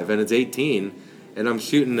 5, and it's 18, and I'm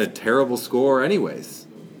shooting a terrible score anyways,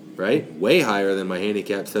 right? Way higher than my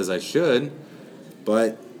handicap says I should,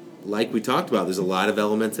 but like we talked about, there's a lot of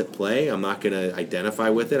elements at play. I'm not going to identify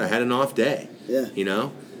with it. I had an off day,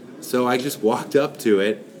 So I just walked up to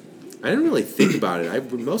it. I didn't really think about it. I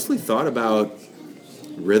mostly thought about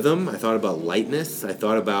rhythm. I thought about lightness. I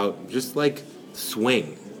thought about just like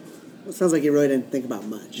swing. It sounds like you really didn't think about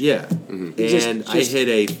much. Yeah. And just I hit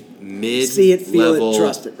a mid-level, see it, feel it,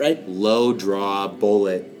 trust it, right? Low draw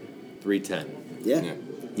bullet 310.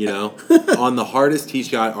 Yeah. On the hardest tee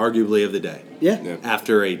shot arguably of the day. Yeah.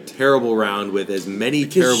 After a terrible round with as many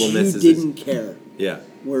terrible misses. You didn't care. Yeah.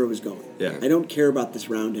 Where it was going. Yeah. I don't care about this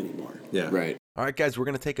round anymore. Yeah. Right. All right, guys, we're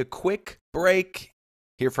going to take a quick break,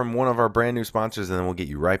 hear from one of our brand new sponsors, and then we'll get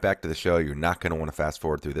you right back to the show. You're not going to want to fast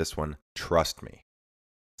forward through this one. Trust me.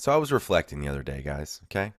 So I was reflecting the other day, guys,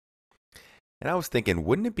 okay? And I was thinking,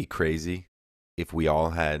 wouldn't it be crazy if we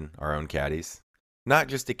all had our own caddies? Not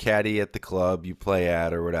just a caddy at the club you play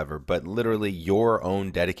at or whatever, but literally your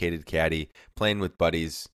own dedicated caddy playing with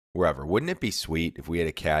buddies wherever. Wouldn't it be sweet if we had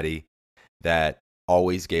a caddy that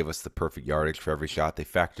always gave us the perfect yardage for every shot? They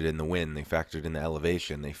factored in the wind, they factored in the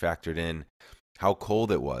elevation, they factored in how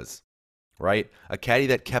cold it was, right? A caddy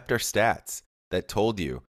that kept our stats, that told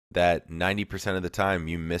you that 90% of the time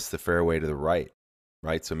you miss the fairway to the right?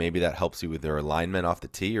 So maybe that helps you with their alignment off the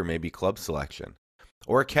tee or maybe club selection.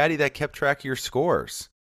 Or a caddy that kept track of your scores,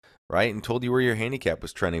 right? And told you where your handicap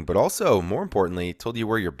was trending, but also, more importantly, told you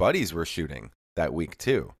where your buddies were shooting that week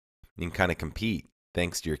too. You can kind of compete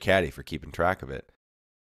thanks to your caddy for keeping track of it.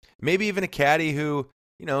 Maybe even a caddy who,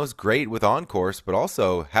 is great with on-course, but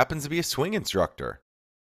also happens to be a swing instructor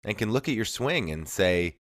and can look at your swing and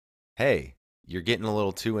say, hey, you're getting a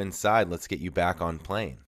little too inside. Let's get you back on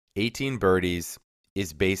plane. 18 Birdies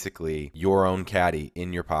is basically your own caddy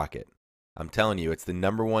in your pocket. I'm telling you, it's the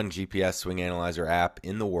 #1 GPS swing analyzer app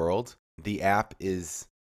in the world. The app is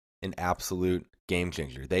an absolute game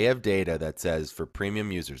changer. They have data that says for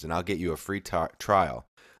premium users, and I'll get you a free trial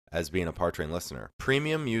as being a Par Train listener.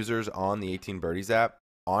 Premium users on the 18 Birdies app,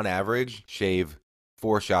 on average, shave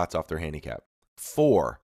 4 shots off their handicap.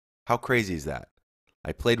 4. How crazy is that?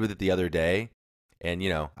 I played with it the other day, and,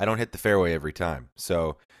 I don't hit the fairway every time.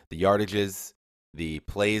 So the yardages, the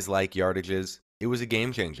plays like yardages, it was a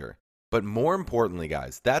game changer. But more importantly,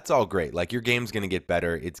 guys, that's all great. Like, your game's going to get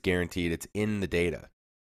better. It's guaranteed. It's in the data,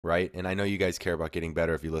 right? And I know you guys care about getting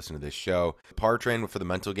better if you listen to this show. Par Train for the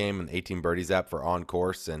mental game and 18 Birdies app for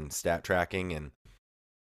on-course and stat tracking and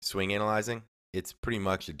swing analyzing. It's pretty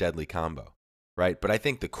much a deadly combo, right? But I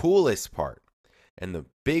think the coolest part and the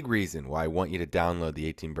big reason why I want you to download the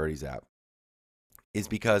 18 Birdies app is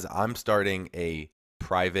because I'm starting a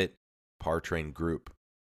private Par Train group.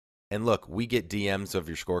 And look, we get DMs of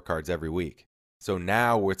your scorecards every week. So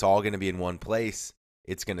now it's all going to be in one place.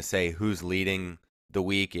 It's going to say who's leading the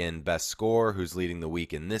week in best score, who's leading the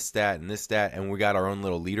week in this stat and this stat. And we got our own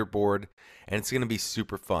little leaderboard. And it's going to be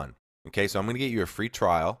super fun. Okay, so I'm going to get you a free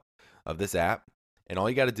trial of this app. And all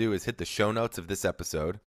you got to do is hit the show notes of this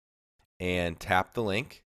episode and tap the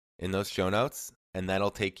link in those show notes. And that'll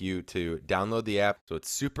take you to download the app. So it's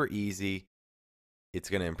super easy. It's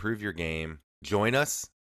going to improve your game. Join us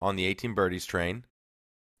on the 18 Birdies train.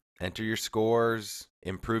 Enter your scores,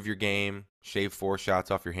 improve your game, shave 4 shots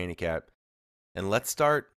off your handicap, and let's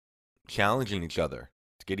start challenging each other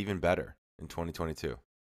to get even better in 2022.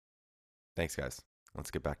 Thanks, guys. Let's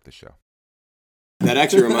get back to the show. That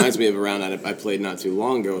actually reminds me of a round that I played not too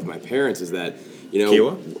long ago with my parents, is that,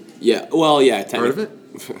 Kiowa? Yeah, well, yeah. Heard of it?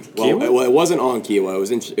 Well, it wasn't on Kiowa.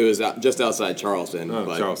 It was just outside Charleston.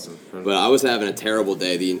 Charleston. But I was having a terrible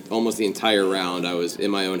day. Almost the entire round, I was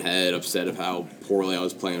in my own head, upset of how poorly I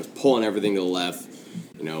was playing. I was pulling everything to the left.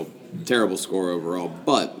 terrible score overall.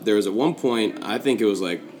 But there was at one point, I think it was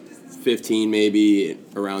like 15 maybe,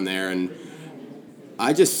 around there, and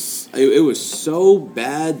it was so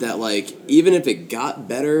bad that, like, even if it got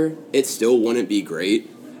better, it still wouldn't be great.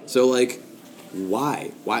 So, like,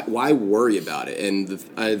 why worry about it? And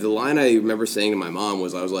the line I remember saying to my mom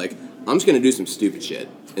was, I was like, I'm just going to do some stupid shit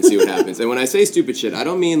and see what happens. And when I say stupid shit, I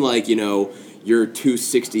don't mean like, you're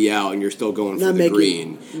 260 out and you're still going for the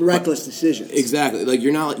green. Reckless decisions. Exactly. Like,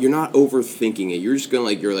 you're not overthinking it. You're just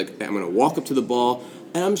going to, I'm going to walk up to the ball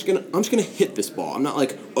and I'm just gonna hit this ball. I'm not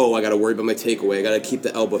like, oh, I gotta worry about my takeaway. I gotta keep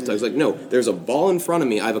the elbow tucked. Like, no, there's a ball in front of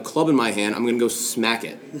me. I have a club in my hand. I'm gonna go smack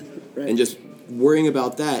it, right. And just worrying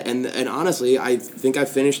about that. And honestly, I think I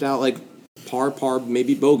finished out like par,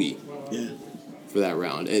 maybe bogey. Yeah. For that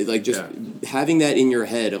round, having that in your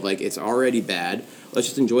head of like it's already bad. Let's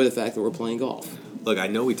just enjoy the fact that we're playing golf. Look, I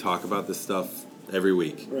know we talk about this stuff every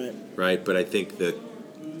week, right? But I think the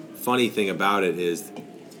funny thing about it is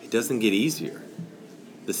it doesn't get easier.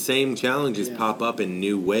 The same challenges pop up in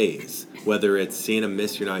new ways, whether it's seeing a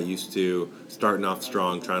miss you're not used to, starting off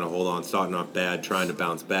strong, trying to hold on, starting off bad, trying to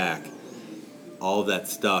bounce back. All of that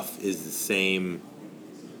stuff is the same.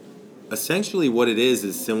 Essentially what it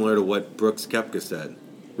is similar to what Brooks Koepka said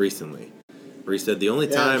recently, where he said the only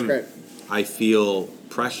time I feel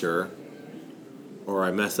pressure or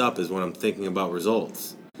I mess up is when I'm thinking about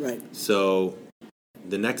results. Right. So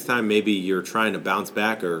the next time maybe you're trying to bounce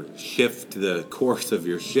back or shift the course of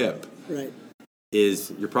your ship,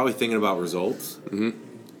 is you're probably thinking about results,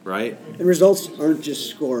 right? And results aren't just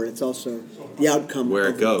score; it's also the outcome where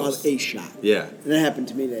it goes of a shot. Yeah, and that happened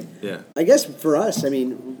to me today. Yeah, I guess for us, I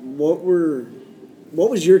mean, what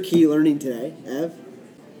was your key learning today, Ev?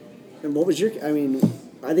 And what was your? I mean,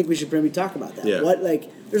 I think we should probably talk about that. Yeah.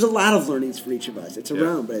 There's a lot of learnings for each of us. It's a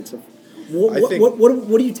round, but it's a.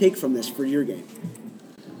 What do you take from this for your game?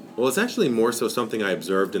 Well, it's actually more so something I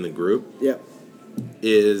observed in the group. Yeah.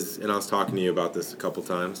 And I was talking to you about this a couple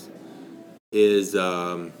times,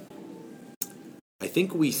 I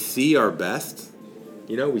think we see our best.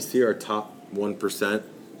 We see our top 1%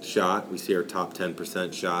 shot. We see our top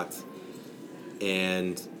 10% shots.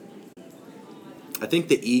 And I think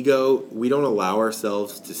the ego, we don't allow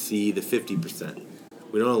ourselves to see the 50%.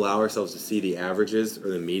 We don't allow ourselves to see the averages or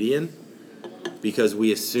the median because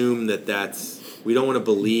we assume we don't want to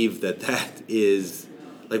believe that is,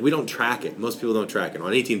 like, we don't track it. Most people don't track it.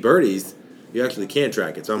 On 18 birdies, you actually can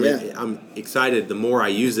track it. So I'm excited. The more I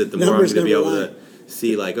use it, the more I'm going to be able to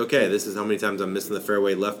see, like, okay, this is how many times I'm missing the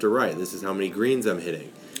fairway left or right. This is how many greens I'm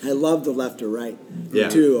hitting. I love the left or right,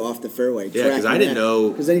 too, off the fairway. Yeah, because I didn't know.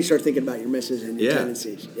 Because then you start thinking about your misses and your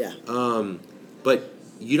tendencies. Yeah. But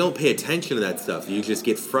you don't pay attention to that stuff. You just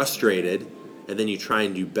get frustrated, and then you try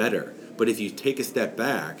and do better. But if you take a step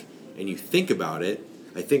back and you think about it,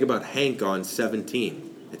 I think about Hank on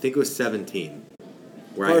 17. I think it was 17,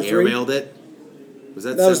 where I airmailed it. Was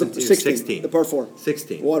that 17? Was 16. The par 4.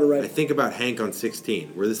 16. Water right. I think about Hank on 16,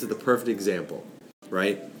 where this is the perfect example,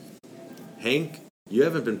 right? Hank, you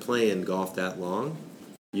haven't been playing golf that long.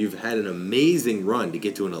 You've had an amazing run to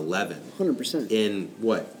get to an 11. 100%. In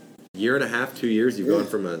what? Year and a half, 2 years, you've gone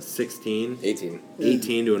from a 16,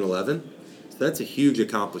 18 to an 11. So that's a huge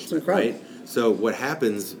accomplishment, right? So what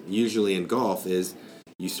happens usually in golf is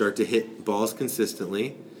you start to hit balls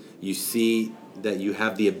consistently. You see that you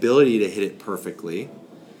have the ability to hit it perfectly.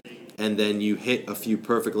 And then you hit a few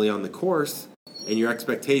perfectly on the course, and your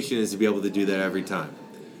expectation is to be able to do that every time,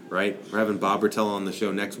 right? We're having Bob Bertell on the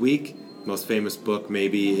show next week. Most famous book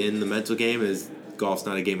maybe in the mental game is Golf's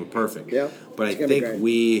Not a Game of Perfect. Yeah, but I think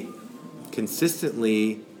we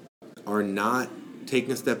consistently are not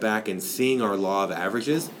taking a step back and seeing our law of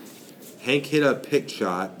averages. Hank hit a pick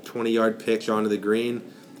shot, 20-yard pitch onto the green,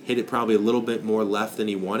 hit it probably a little bit more left than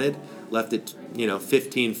he wanted, left it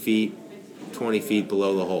 15 feet, 20 feet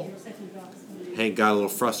below the hole. Hank got a little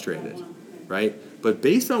frustrated, right? But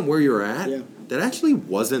based on where you're at, that actually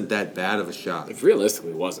wasn't that bad of a shot. It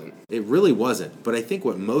realistically wasn't. It really wasn't. But I think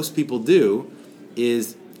what most people do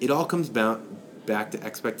is it all comes back to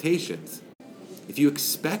expectations. If you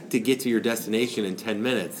expect to get to your destination in 10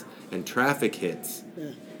 minutes and traffic hits,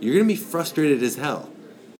 you're going to be frustrated as hell,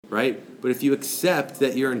 right? But if you accept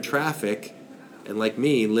that you're in traffic, and like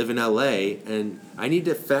me, live in LA, and I need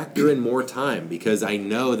to factor in more time because I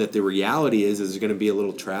know that the reality is there's going to be a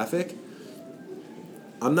little traffic,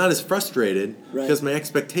 I'm not as frustrated because my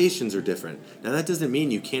expectations are different. Now, that doesn't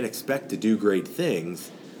mean you can't expect to do great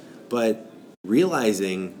things, but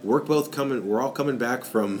realizing we're all coming back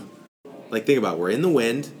from, like, think about it, we're in the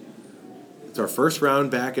wind. It's our first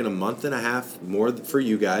round back in a month and a half, more for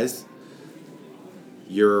you guys.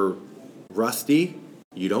 You're rusty.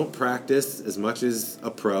 you don't practice as much as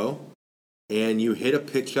a pro, and you hit a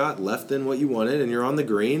pitch shot left than what you wanted, and you're on the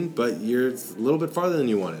green, but you're a little bit farther than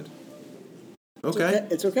you wanted. Okay.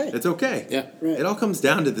 It's okay. It's okay. Yeah. Right. It all comes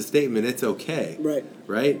down to the statement, it's okay. Right.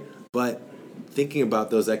 Right? But thinking about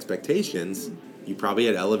those expectations, you probably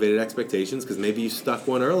had elevated expectations because maybe you stuck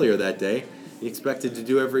one earlier that day. You expected to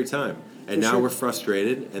do every time. And now we're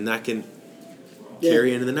frustrated, and that can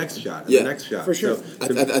carry into the next shot. And the next shot. For sure. So,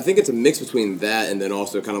 I think it's a mix between that and then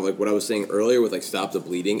also kind of like what I was saying earlier with like stop the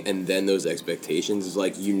bleeding and then those expectations is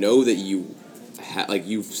like you know that you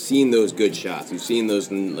you've seen those good shots, you've seen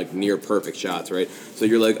those like near perfect shots, right? So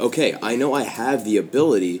you're like, okay, I know I have the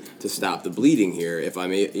ability to stop the bleeding here if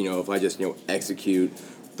I just execute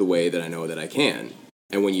the way that I know that I can.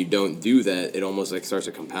 And when you don't do that, it almost like starts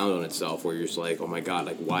to compound on itself where you're just like, oh my god,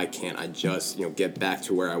 like why can't I just get back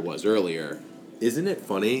to where I was earlier? Isn't it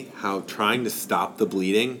funny how trying to stop the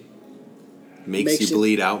bleeding makes you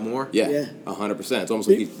bleed out more? Yeah, 100%. It's almost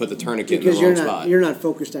like you put the tourniquet in the wrong spot. You're not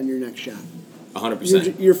focused on your next shot.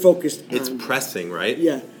 100%. You're focused on... It's pressing, right?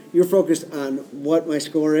 Yeah. You're focused on what my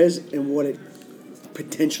score is and what it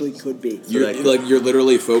potentially could be. You're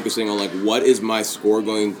literally focusing on what is my score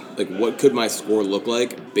what could my score look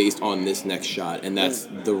like based on this next shot, and that's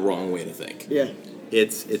the wrong way to think. Yeah.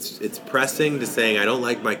 It's pressing to saying I don't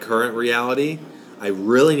like my current reality. I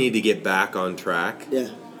really need to get back on track. Yeah.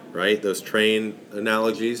 Right? Those train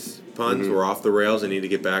analogies, puns, we're off the rails. I need to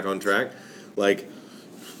get back on track. Like,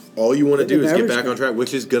 all you want to do is get back on track,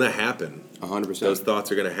 which is going to happen. 100%. Those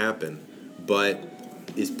thoughts are going to happen. But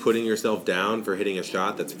is putting yourself down for hitting a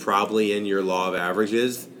shot that's probably in your law of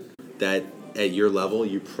averages that at your level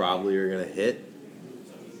you probably are going to hit,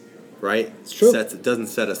 right? It's true. It doesn't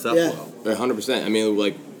set us up well. 100%. I mean,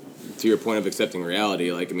 to your point of accepting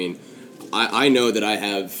reality, I know that I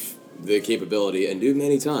have the capability, and do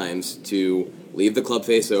many times, to leave the club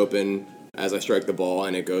face open as I strike the ball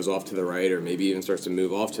and it goes off to the right or maybe even starts to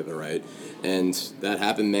move off to the right. And that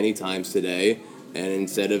happened many times today. And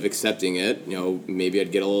instead of accepting it, maybe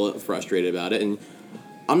I'd get a little frustrated about it. And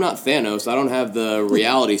I'm not Thanos. I don't have the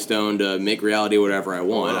reality stone to make reality whatever I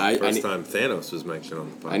want. First time Thanos was mentioned on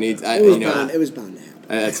the podcast. It was bound to happen.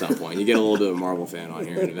 At some point. You get a little bit of a Marvel fan on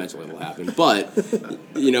here, and eventually it'll happen. But,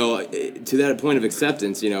 to that point of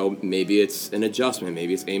acceptance, maybe it's an adjustment.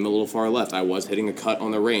 Maybe it's aim a little far left. I was hitting a cut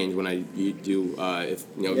on the range when you do,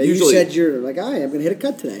 usually... You said you're like, I'm going to hit a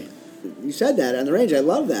cut today. You said that on the range. I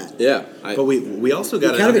love that. Yeah. But we also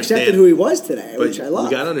got to kind of accepted who he was today, which I love.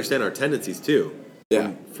 We got to understand our tendencies, too.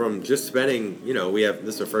 Yeah. From just spending,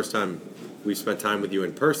 this is our first time we've spent time with you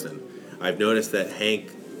in person. I've noticed that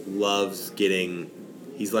Hank loves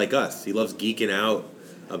he's like us. He loves geeking out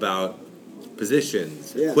about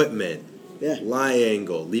positions, equipment, lie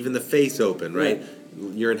angle, leaving the face open, right?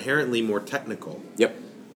 You're inherently more technical. Yep.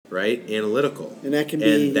 Right? Analytical. And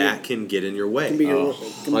that can get in your way. Can be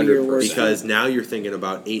your worst. Because now you're thinking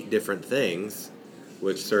about 8 different things,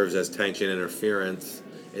 which serves as tension interference,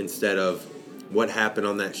 instead of what happened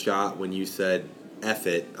on that shot when you said, F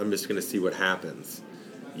it, I'm just going to see what happens.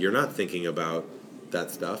 You're not thinking about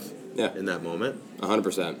that stuff in that moment.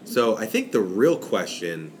 100%. So I think the real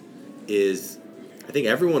question is, I think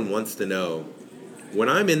everyone wants to know, when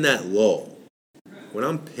I'm in that lull, when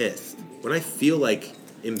I'm pissed, when I feel like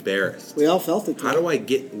embarrassed. We all felt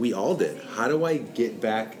it. We all did. How do I get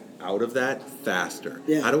back out of that faster?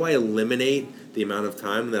 Yeah. How do I eliminate the amount of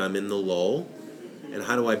time that I'm in the lull? And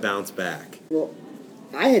how do I bounce back? Well,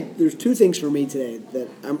 there's 2 things for me today that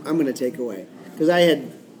I'm going to take away. Because I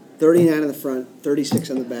had 39 on the front, 36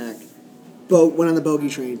 on the back. Went on the bogey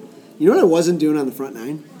train. You know what I wasn't doing on the front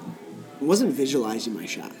 9? I wasn't visualizing my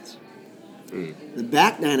shots. The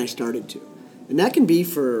back 9 I started to. And that can be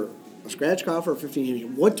for a scratch golf or a 15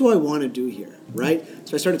 handicap. What do I want to do here, right?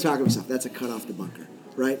 So I started talking to myself. That's a cut off the bunker,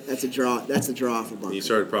 right? That's a draw off a bunker. You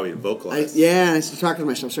started probably to vocalize. I started talking to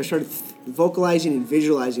myself. So I started vocalizing and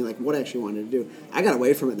visualizing what I actually wanted to do. I got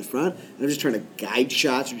away from it in the front, and I was just trying to guide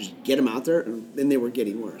shots or just get them out there, and then they were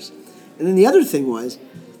getting worse. And then the other thing was,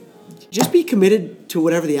 just be committed to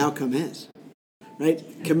whatever the outcome is, right?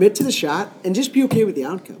 Commit to the shot and just be okay with the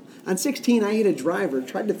outcome. On 16, I hit a driver,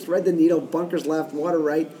 tried to thread the needle, bunkers left, water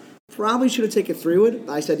right. Probably should have taken 3-wood.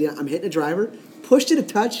 I said, I'm hitting a driver. Pushed it a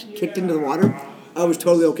touch, kicked into the water. I was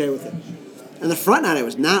totally okay with it. And the front 9, I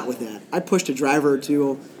was not with that. I pushed a driver or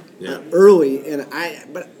 2 early,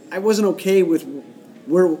 but I wasn't okay with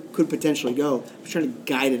where it could potentially go. I was trying to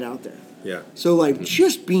guide it out there. Yeah. So,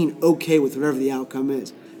 just being okay with whatever the outcome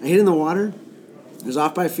is. I hit in the water. I was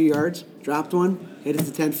off by a few yards. Dropped one. Hit it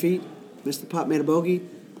to 10 feet. Missed the putt. Made a bogey.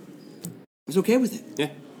 I was okay with it. Yeah.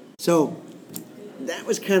 So, that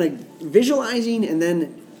was kind of visualizing and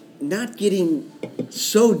then not getting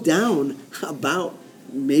so down about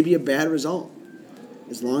maybe a bad result,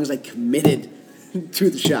 as long as I committed to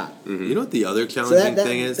the shot. Mm-hmm. You know what the other challenging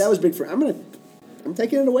thing is? That was big for. I'm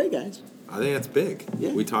taking it away, guys. I think that's big.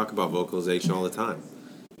 Yeah. We talk about vocalization all the time.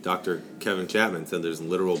 Dr. Kevin Chapman said there's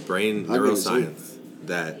literal brain neuroscience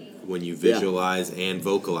that when you visualize and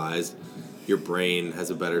vocalize, your brain has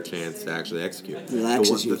a better chance to actually execute.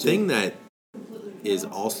 Relaxes you. The thing that is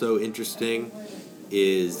also interesting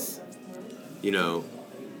is,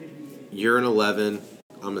 you're an 11,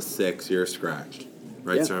 I'm a 6, you're a scratch.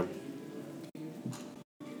 Right, Sam?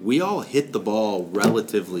 We all hit the ball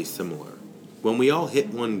relatively similar. When we all hit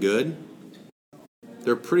one good,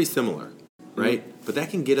 they're pretty similar, right? Mm-hmm. But that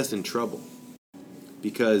can get us in trouble.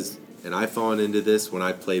 Because, and I've fallen into this when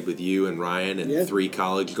I played with you and Ryan and 3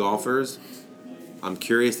 college golfers, I'm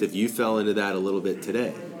curious if you fell into that a little bit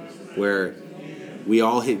today, where we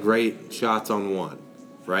all hit great shots on one,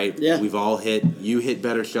 right? Yeah. You hit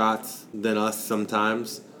better shots than us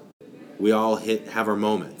sometimes. We all have our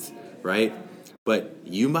moments, right? But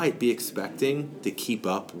you might be expecting to keep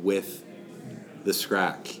up with the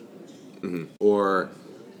scratch. Mm-hmm. Or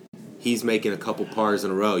he's making a couple pars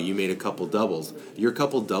in a row, you made a couple doubles. Your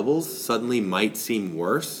couple doubles suddenly might seem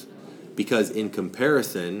worse because in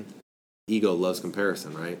comparison, ego loves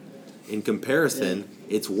comparison, right? In comparison,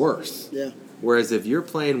 it's worse. Yeah. Whereas if you're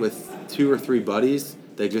playing with 2 or 3 buddies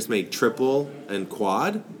that just make triple and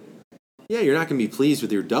quad, you're not going to be pleased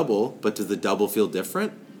with your double, but does the double feel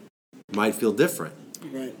different? Might feel different.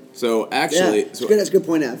 Right. So actually, that's a good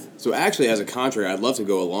point, Ev. So actually, as a contrary, I'd love to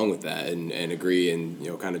go along with that and agree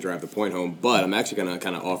and kind of drive the point home. But I'm actually going to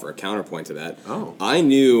kind of offer a counterpoint to that. Oh. I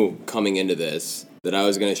knew coming into this that I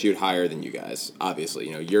was going to shoot higher than you guys. Obviously,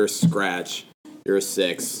 you're a scratch, you're a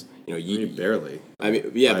 6. You barely. I mean,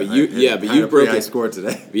 but you've broken. I scored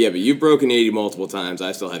today. Yeah, but you've broken 80 multiple times.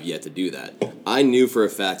 I still have yet to do that. I knew for a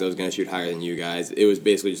fact I was going to shoot higher than you guys. It was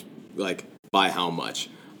basically just like by how much.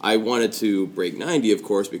 I wanted to break 90, of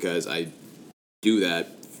course, because I do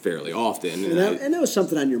that fairly often. And that was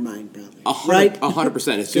something on your mind, probably.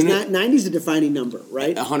 100%. 90 is a defining number,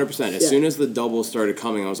 right? 100%. As soon as the doubles started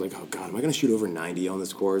coming, I was like, oh, God, am I going to shoot over 90 on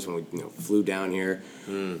this course when we flew down here?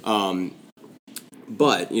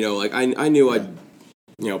 But, I knew I'd,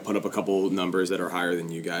 put up a couple numbers that are higher than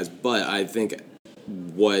you guys. But I think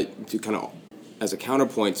to kind of, as a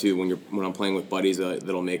counterpoint to when I'm playing with buddies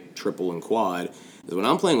that'll make triple and quad, is when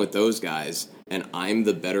I'm playing with those guys and I'm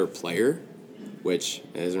the better player, which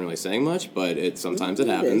isn't really saying much, but sometimes it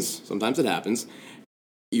happens. Sometimes it happens.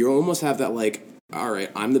 You almost have that all right,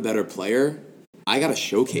 I'm the better player. I got to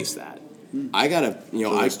showcase that. I gotta,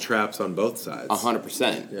 there's traps on both sides.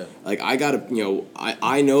 100%. Yeah. I gotta,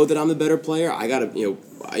 I know that I'm the better player. I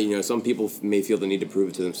gotta, some people may feel the need to prove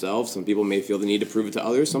it to themselves. Some people may feel the need to prove it to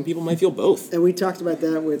others. Some people might feel both. And we talked about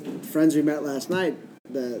that with friends we met last night.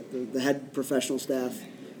 The head professional staff,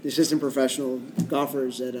 the assistant professional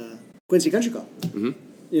golfers at Quincy Country Club.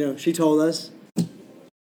 Mm-hmm. She told us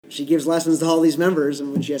she gives lessons to all these members,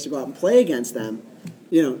 and when she has to go out and play against them,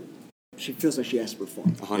 she feels like she has to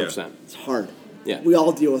perform. 100%. It's hard. Yeah. We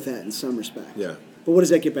all deal with that in some respect. Yeah. But what does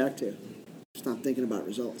that get back to? Just not thinking about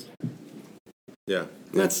results. Yeah.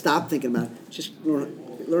 Not stop thinking about it. Just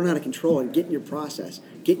learn how to control it. Get in your process.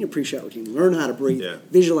 Get in your pre-shot routine. Learn how to breathe. Yeah.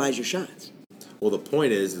 Visualize your shots. Well, the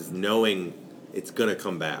point is knowing it's going to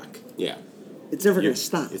come back. Yeah. It's never going to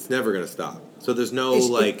stop. It's never going to stop. So there's no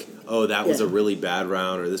that was a really bad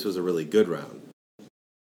round or this was a really good round.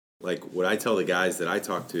 Like, what I tell the guys that I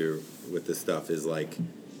talk to with this stuff is,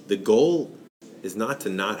 the goal is not to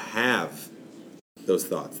not have those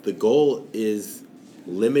thoughts. The goal is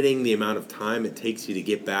limiting the amount of time it takes you to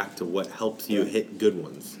get back to what helps you hit good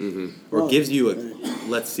ones. Mm-hmm. Or gives you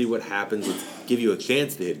let's see what happens, let's give you a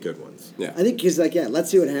chance to hit good ones. Yeah. I think he's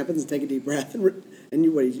let's see what happens and take a deep breath and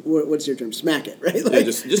what's your term? Smack it, right?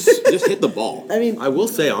 Just hit the ball. I will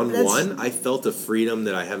say on one, I felt a freedom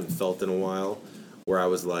that I haven't felt in a while. Where I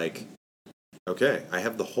was like, okay, I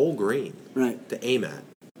have the whole green to aim at.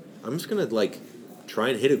 I'm just going to, try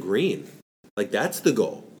and hit a green. That's the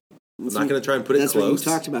goal. I'm not going to try and put it close. That's what you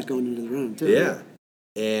talked about going into the round, too. Yeah. Right?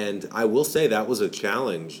 And I will say that was a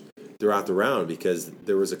challenge throughout the round because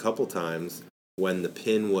there was a couple times when the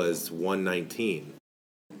pin was 119,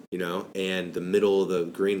 and the middle of the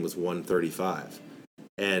green was 135.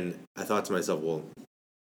 And I thought to myself, well,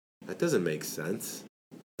 that doesn't make sense.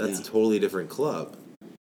 That's a totally different club,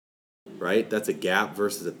 right? That's a gap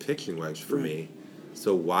versus a pitching wedge for me.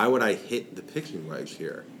 So why would I hit the pitching wedge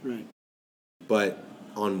here? Right. But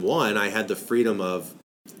on one, I had the freedom of,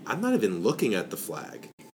 I'm not even looking at the flag.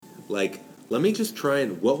 let me just try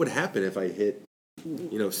and what would happen if I hit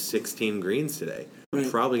 16 greens today? I'm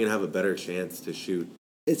probably gonna have a better chance to shoot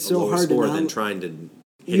a lower score than trying to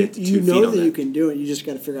hit it to 2 feet on that. You can do it. You just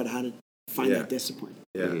got to figure out how to find that discipline.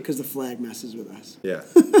 Yeah, because the flag messes with us. Yeah,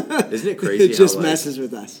 isn't it crazy? It just messes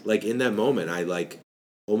with us. Like in that moment, I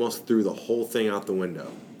almost threw the whole thing out the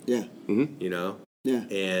window. Yeah, Yeah.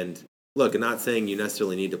 And look, I'm not saying you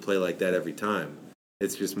necessarily need to play like that every time.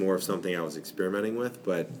 It's just more of something I was experimenting with.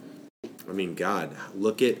 But I mean, God,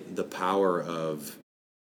 look at the power of.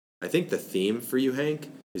 I think the theme for you,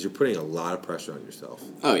 Hank, is you're putting a lot of pressure on yourself.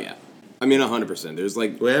 Oh yeah. I mean, 100%. There's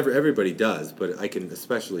everybody does, but I can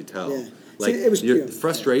especially tell. Yeah.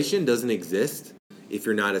 Frustration doesn't exist if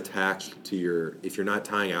you're not attached to if you're not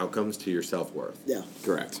tying outcomes to your self-worth. Yeah.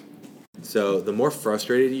 Correct. So the more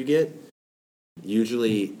frustrated you get,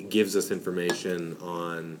 usually gives us information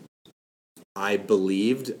on, I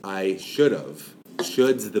believed I should have.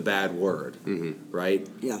 Should's the bad word, right?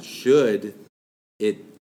 Yeah.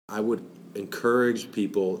 I would encourage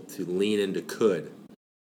people to lean into could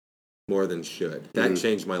more than should. That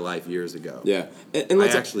changed my life years ago. Yeah. And I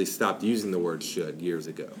actually stopped using the word should years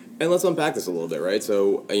ago. And let's unpack this a little bit, right?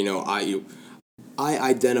 So, I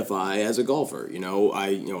identify as a golfer.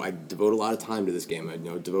 I devote a lot of time to this game. I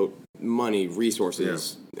devote money,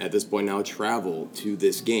 resources, at this point now travel to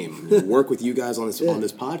this game. Work with you guys on this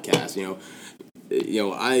podcast.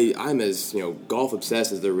 I'm as golf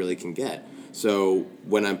obsessed as there really can get. So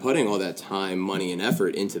when I'm putting all that time, money, and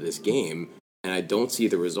effort into this game, and I don't see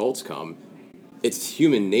the results come, it's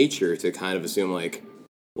human nature to kind of assume well,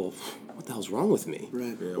 what the hell's wrong with me?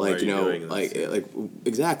 Right. Yeah,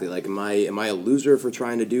 exactly. Am I a loser for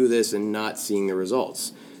trying to do this and not seeing the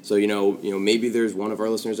results? So maybe there's one of our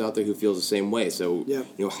listeners out there who feels the same way. So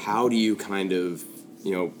how do you kind of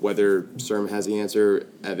whether Serm has the answer,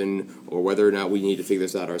 Evan, or whether or not we need to figure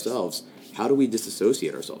this out ourselves? How do we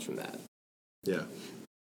disassociate ourselves from that? Yeah.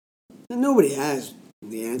 Nobody has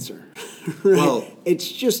the answer. Right? Well,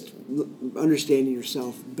 it's just understanding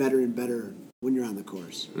yourself better and better when you're on the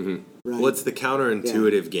course. Mm-hmm. Right? Well, it's the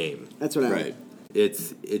counterintuitive game. That's what I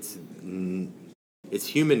mean. It's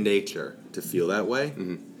human nature to feel that way.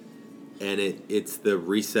 Mm-hmm. And it's the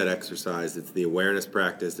reset exercise. It's the awareness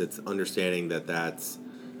practice. It's understanding that's,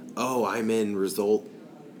 I'm in result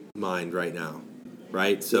mind right now,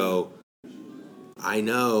 right? So I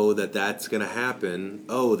know that's going to happen.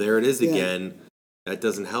 Oh, there it is again. That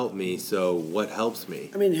doesn't help me, so what helps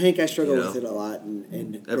me? I mean, Hank, I struggle with it a lot,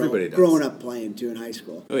 and everybody does. Growing up playing, too, in high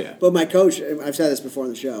school. Oh, yeah. But my coach, I've said this before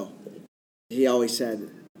on the show, he always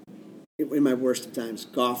said, in my worst of times,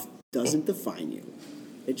 golf doesn't define you.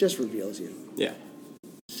 It just reveals you. Yeah.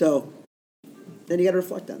 So, then you got to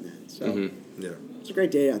reflect on that. So, yeah. It's a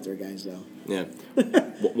great day out there, guys, though. Yeah.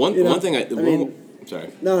 One thing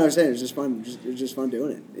sorry. No, I was saying, it was just fun. It was just fun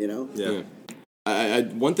doing it, Yeah.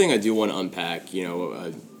 One thing I do want to unpack,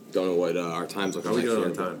 I don't know what our time's looking like. How are we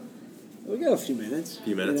doing on time? We got a few minutes.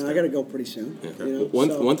 I got to go pretty soon. Yeah.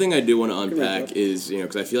 Okay. One thing I do want to unpack is,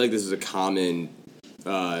 because I feel like this is a common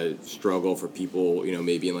struggle for people,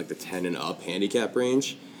 maybe in the 10 and up handicap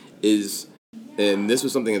range, and this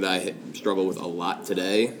was something that I struggled with a lot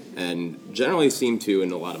today, and generally seem to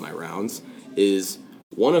in a lot of my rounds, is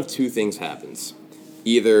one of two things happens.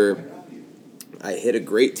 Either I hit a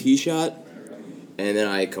great tee shot, and then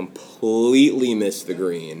I completely miss the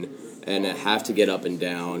green, and I have to get up and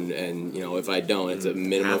down, and, if I don't, it's a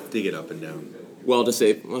minimum. Have to get up and down. Well, to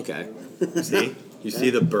say, okay. See? You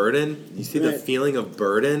see the burden? You see the feeling of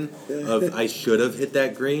burden of I should have hit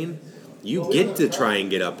that green? You get to try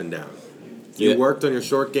and get up and down. You worked on your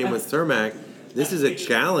short game with Cermak. This is a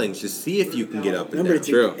challenge to see if you can get up and down. It's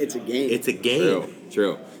a game. It's a game.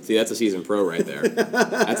 True. See, that's a seasoned pro right there.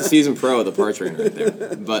 That's a seasoned pro of the par train right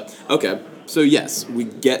there. But, okay, so yes, we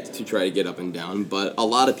get to try to get up and down, but a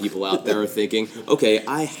lot of people out there are thinking, okay,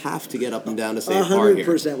 I have to get up and down to save par here.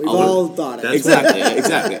 100%. We've all thought it. Exactly.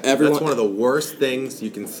 That's one of the worst things you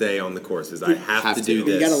can say on the course is I have to do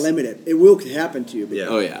this. You got to limit it. It will happen to you. Yeah.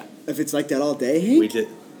 Oh, yeah. If it's like that all day, Hank? We did.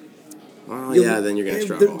 Oh, yeah, then you're going to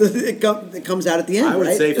struggle. It comes out at the end, I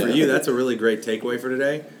would say for you, that's a really great takeaway for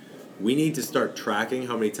today. We need to start tracking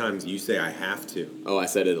how many times you say I have to. Oh, I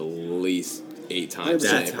said it at least 8 times.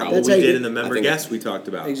 That's what we did in the member guest we talked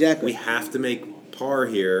about. Exactly. We have to make par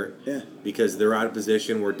here because they're out of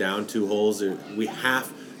position. We're down 2 holes. We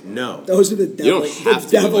have no. Those are the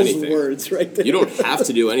devil's words right there. You don't have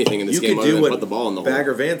to do anything in this game other than put the ball in the hole.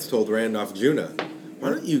 Bagger Vance told Randolph Juna. Why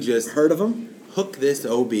don't you just heard of him? Hook this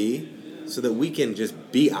OB so that we can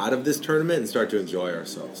just be out of this tournament and start to enjoy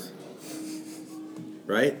ourselves.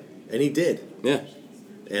 Right? And he did. Yeah.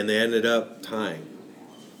 And they ended up tying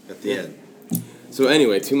at the end. So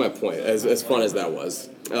anyway, to my point, as fun as that was,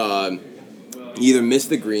 you either miss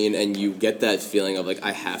the green and you get that feeling of like,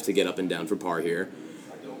 I have to get up and down for par here.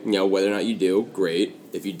 You know, whether or not you do, great.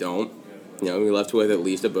 If you don't, you know, you're left with at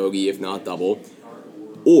least a bogey, if not double.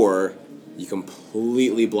 Or you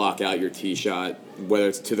completely block out your tee shot, whether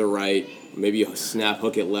it's to the right, maybe you snap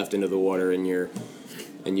hook it left into the water, and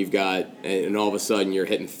you've got, and all of a sudden you're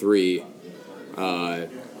hitting 3,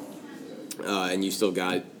 and you still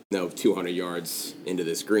got 200 yards into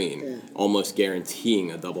this green, almost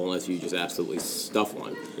guaranteeing a double unless you just absolutely stuff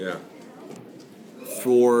one. Yeah.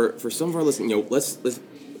 For some of our listeners, you know, let's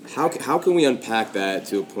how can we unpack that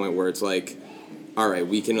to a point where it's like, all right,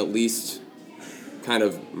 we can at least kind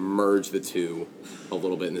of merge the two a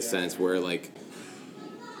little bit in the sense where like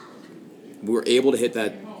we're able to hit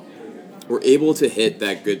that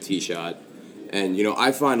good tee shot, and you know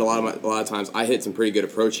I find a lot of times I hit some pretty good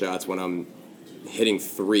approach shots when I'm hitting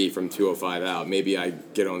 3 from 205 out. Maybe I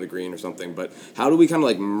get on the green or something, but how do we kind of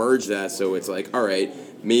like merge that so it's like, all right,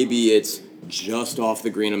 maybe it's just off the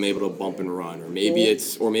green I'm able to bump and run, or maybe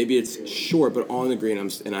it's short but on the green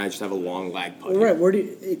and I just have a long lag putt. Well, right,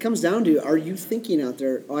 it comes down to, are you thinking out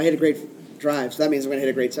there, I hit a great drive, so that means I'm going to hit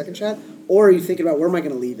a great second shot, or are you thinking about where am I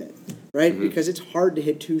going to leave it, right? Mm-hmm. Because it's hard to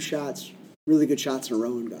hit 2 shots, really good shots in a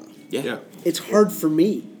row in golf. Yeah. It's hard for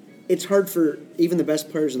me. It's hard for even the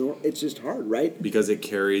best players in the world. It's just hard, right? Because it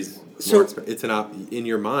carries more. It's in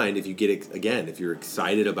your mind. If you get if you're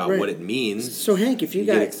excited about what it means. So Hank, if you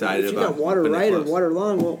got water right or water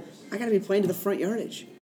long, well, I got to be playing to the front yardage,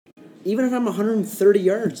 even if I'm 130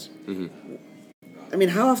 yards. Mm-hmm. I mean,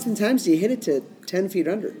 how often times do you hit it to 10 feet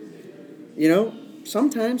under? You know,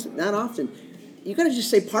 sometimes, not often. You got to just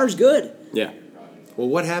say par's good. Yeah. Well,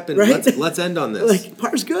 what happened? Right? Let's end on this. Like,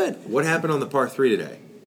 par's good. What happened on the par 3 today?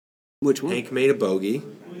 Which one? Hank made a bogey,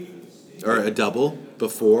 or a double,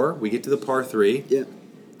 before we get to the par 3. Yeah.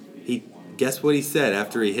 Guess what he said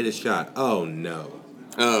after he hit his shot? Oh, no.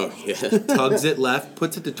 Oh, yeah. Tugs it left,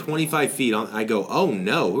 puts it to 25 feet. I go, oh,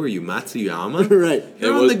 no. Who are you, Matsuyama? Right.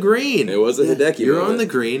 You're on the green. It was a Hideki You're moment. on the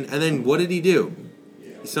green. And then what did he do?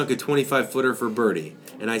 He sunk a 25-footer for birdie.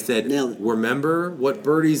 And I said, remember what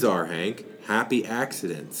birdies are, Hank. Happy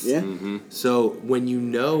accidents. Yeah. Mm-hmm. So when you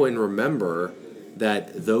know and remember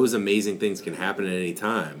that those amazing things can happen at any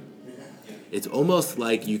time, it's almost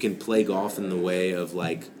like you can play golf in the way of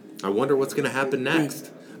like, I wonder what's going to happen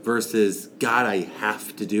next, versus God, I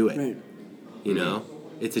have to do it. Right. You know,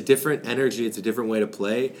 it's a different energy. It's a different way to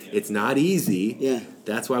play. It's not easy. Yeah.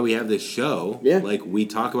 That's why we have this show. Yeah. Like, we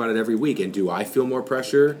talk about it every week. And do I feel more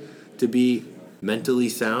pressure to be mentally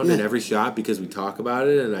sound in every shot because we talk about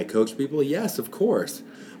it and I coach people? Yes, of course.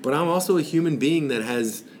 But I'm also a human being that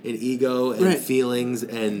has an ego and feelings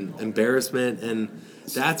and embarrassment, and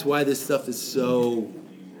that's why this stuff is so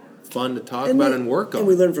fun to talk about and work on. And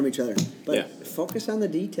we learn from each other. But focus on the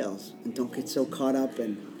details and don't get so caught up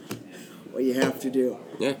in what you have to do.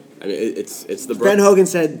 Yeah, I mean it's the. Ben Hogan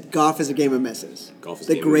said golf is a game of misses. Golf is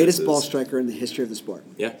the greatest ball striker in the history of the sport.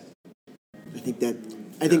 Yeah, I think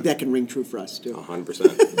that can ring true for us too.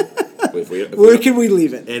 100%. Where can we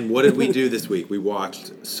leave it? And what did we do this week? We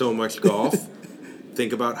watched so much golf.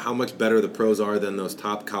 Think about how much better the pros are than those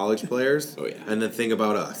top college players. Oh yeah. And then think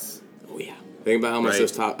about us. Oh yeah. Think about how much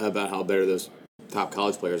about how better those top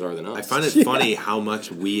college players are than us. I find it funny how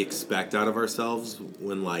much we expect out of ourselves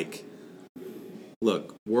when, like,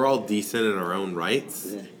 look, we're all decent in our own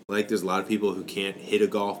rights. Yeah. Like, there's a lot of people who can't hit a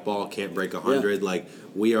golf ball, can't break 100. Yeah. Like,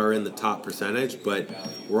 we are in the top percentage, but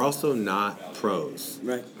we're also not pros.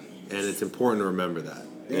 Right. And it's important to remember that.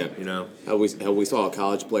 Yeah. You know? How we saw a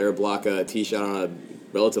college player block a tee shot on a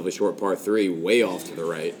relatively short par 3 way off to the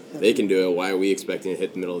right. They can do it. Why are we expecting to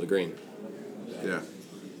hit the middle of the green? Yeah.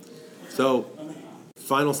 So,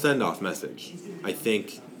 final send-off message. I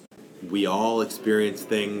think we all experience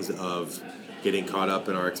things of getting caught up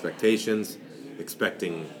in our expectations,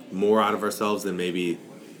 expecting more out of ourselves than maybe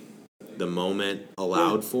the moment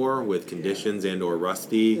allowed for with conditions and or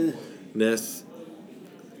rustiness.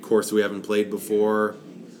 Course we haven't played before.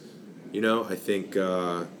 You know, I think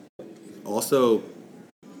also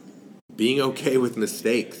being okay with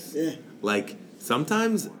mistakes. Yeah. Like,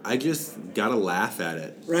 sometimes I just gotta laugh at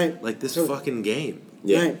it. Right. Like this fucking game.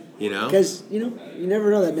 Yeah. Right. You know? Because, you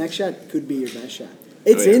never know, that next shot could be your best shot.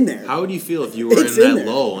 It's in there. How would you feel if you were in that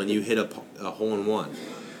lull and you hit a hole-in-one?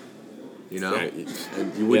 You know?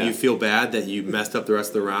 Would you feel bad that you messed up the rest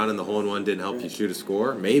of the round and the hole-in-one didn't help you shoot a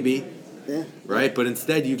score? Maybe. Yeah. Right? But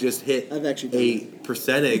instead you just hit a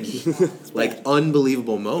percentage, like,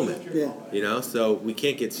 unbelievable moment. Yeah. You know? So we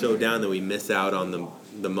can't get so down that we miss out on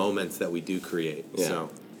the moments that we do create. Yeah. So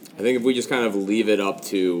I think if we just kind of leave it up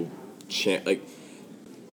to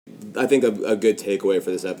I think a good takeaway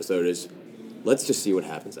for this episode is let's just see what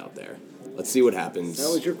happens out there. Let's see what happens. That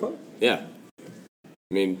was your quote? Yeah.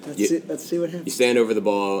 I mean, let's see what happens. You stand over the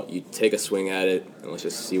ball, you take a swing at it, and let's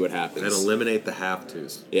just see what happens. And eliminate the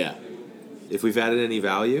have-tos. Yeah. If we've added any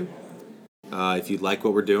value, if you like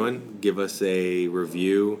what we're doing, give us a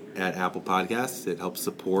review at Apple Podcasts. It helps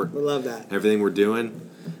support. We love that. Everything we're doing.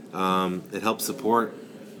 It helps support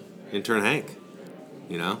Intern Hank.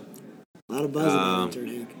 You know? A lot of buzz about Intern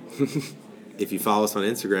Hank. If you follow us on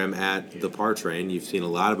Instagram at The Par Train, you've seen a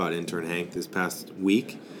lot about Intern Hank this past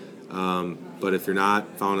week. But if you're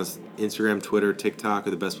not, following us Instagram, Twitter, TikTok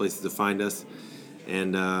are the best places to find us.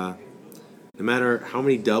 And no matter how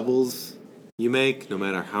many doubles you make, no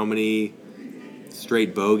matter how many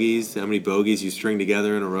straight bogeys, how many bogeys you string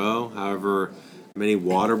together in a row, however many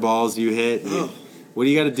water balls you hit, what do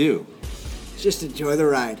you got to do? Just enjoy the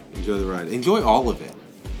ride. Enjoy the ride. Enjoy all of it.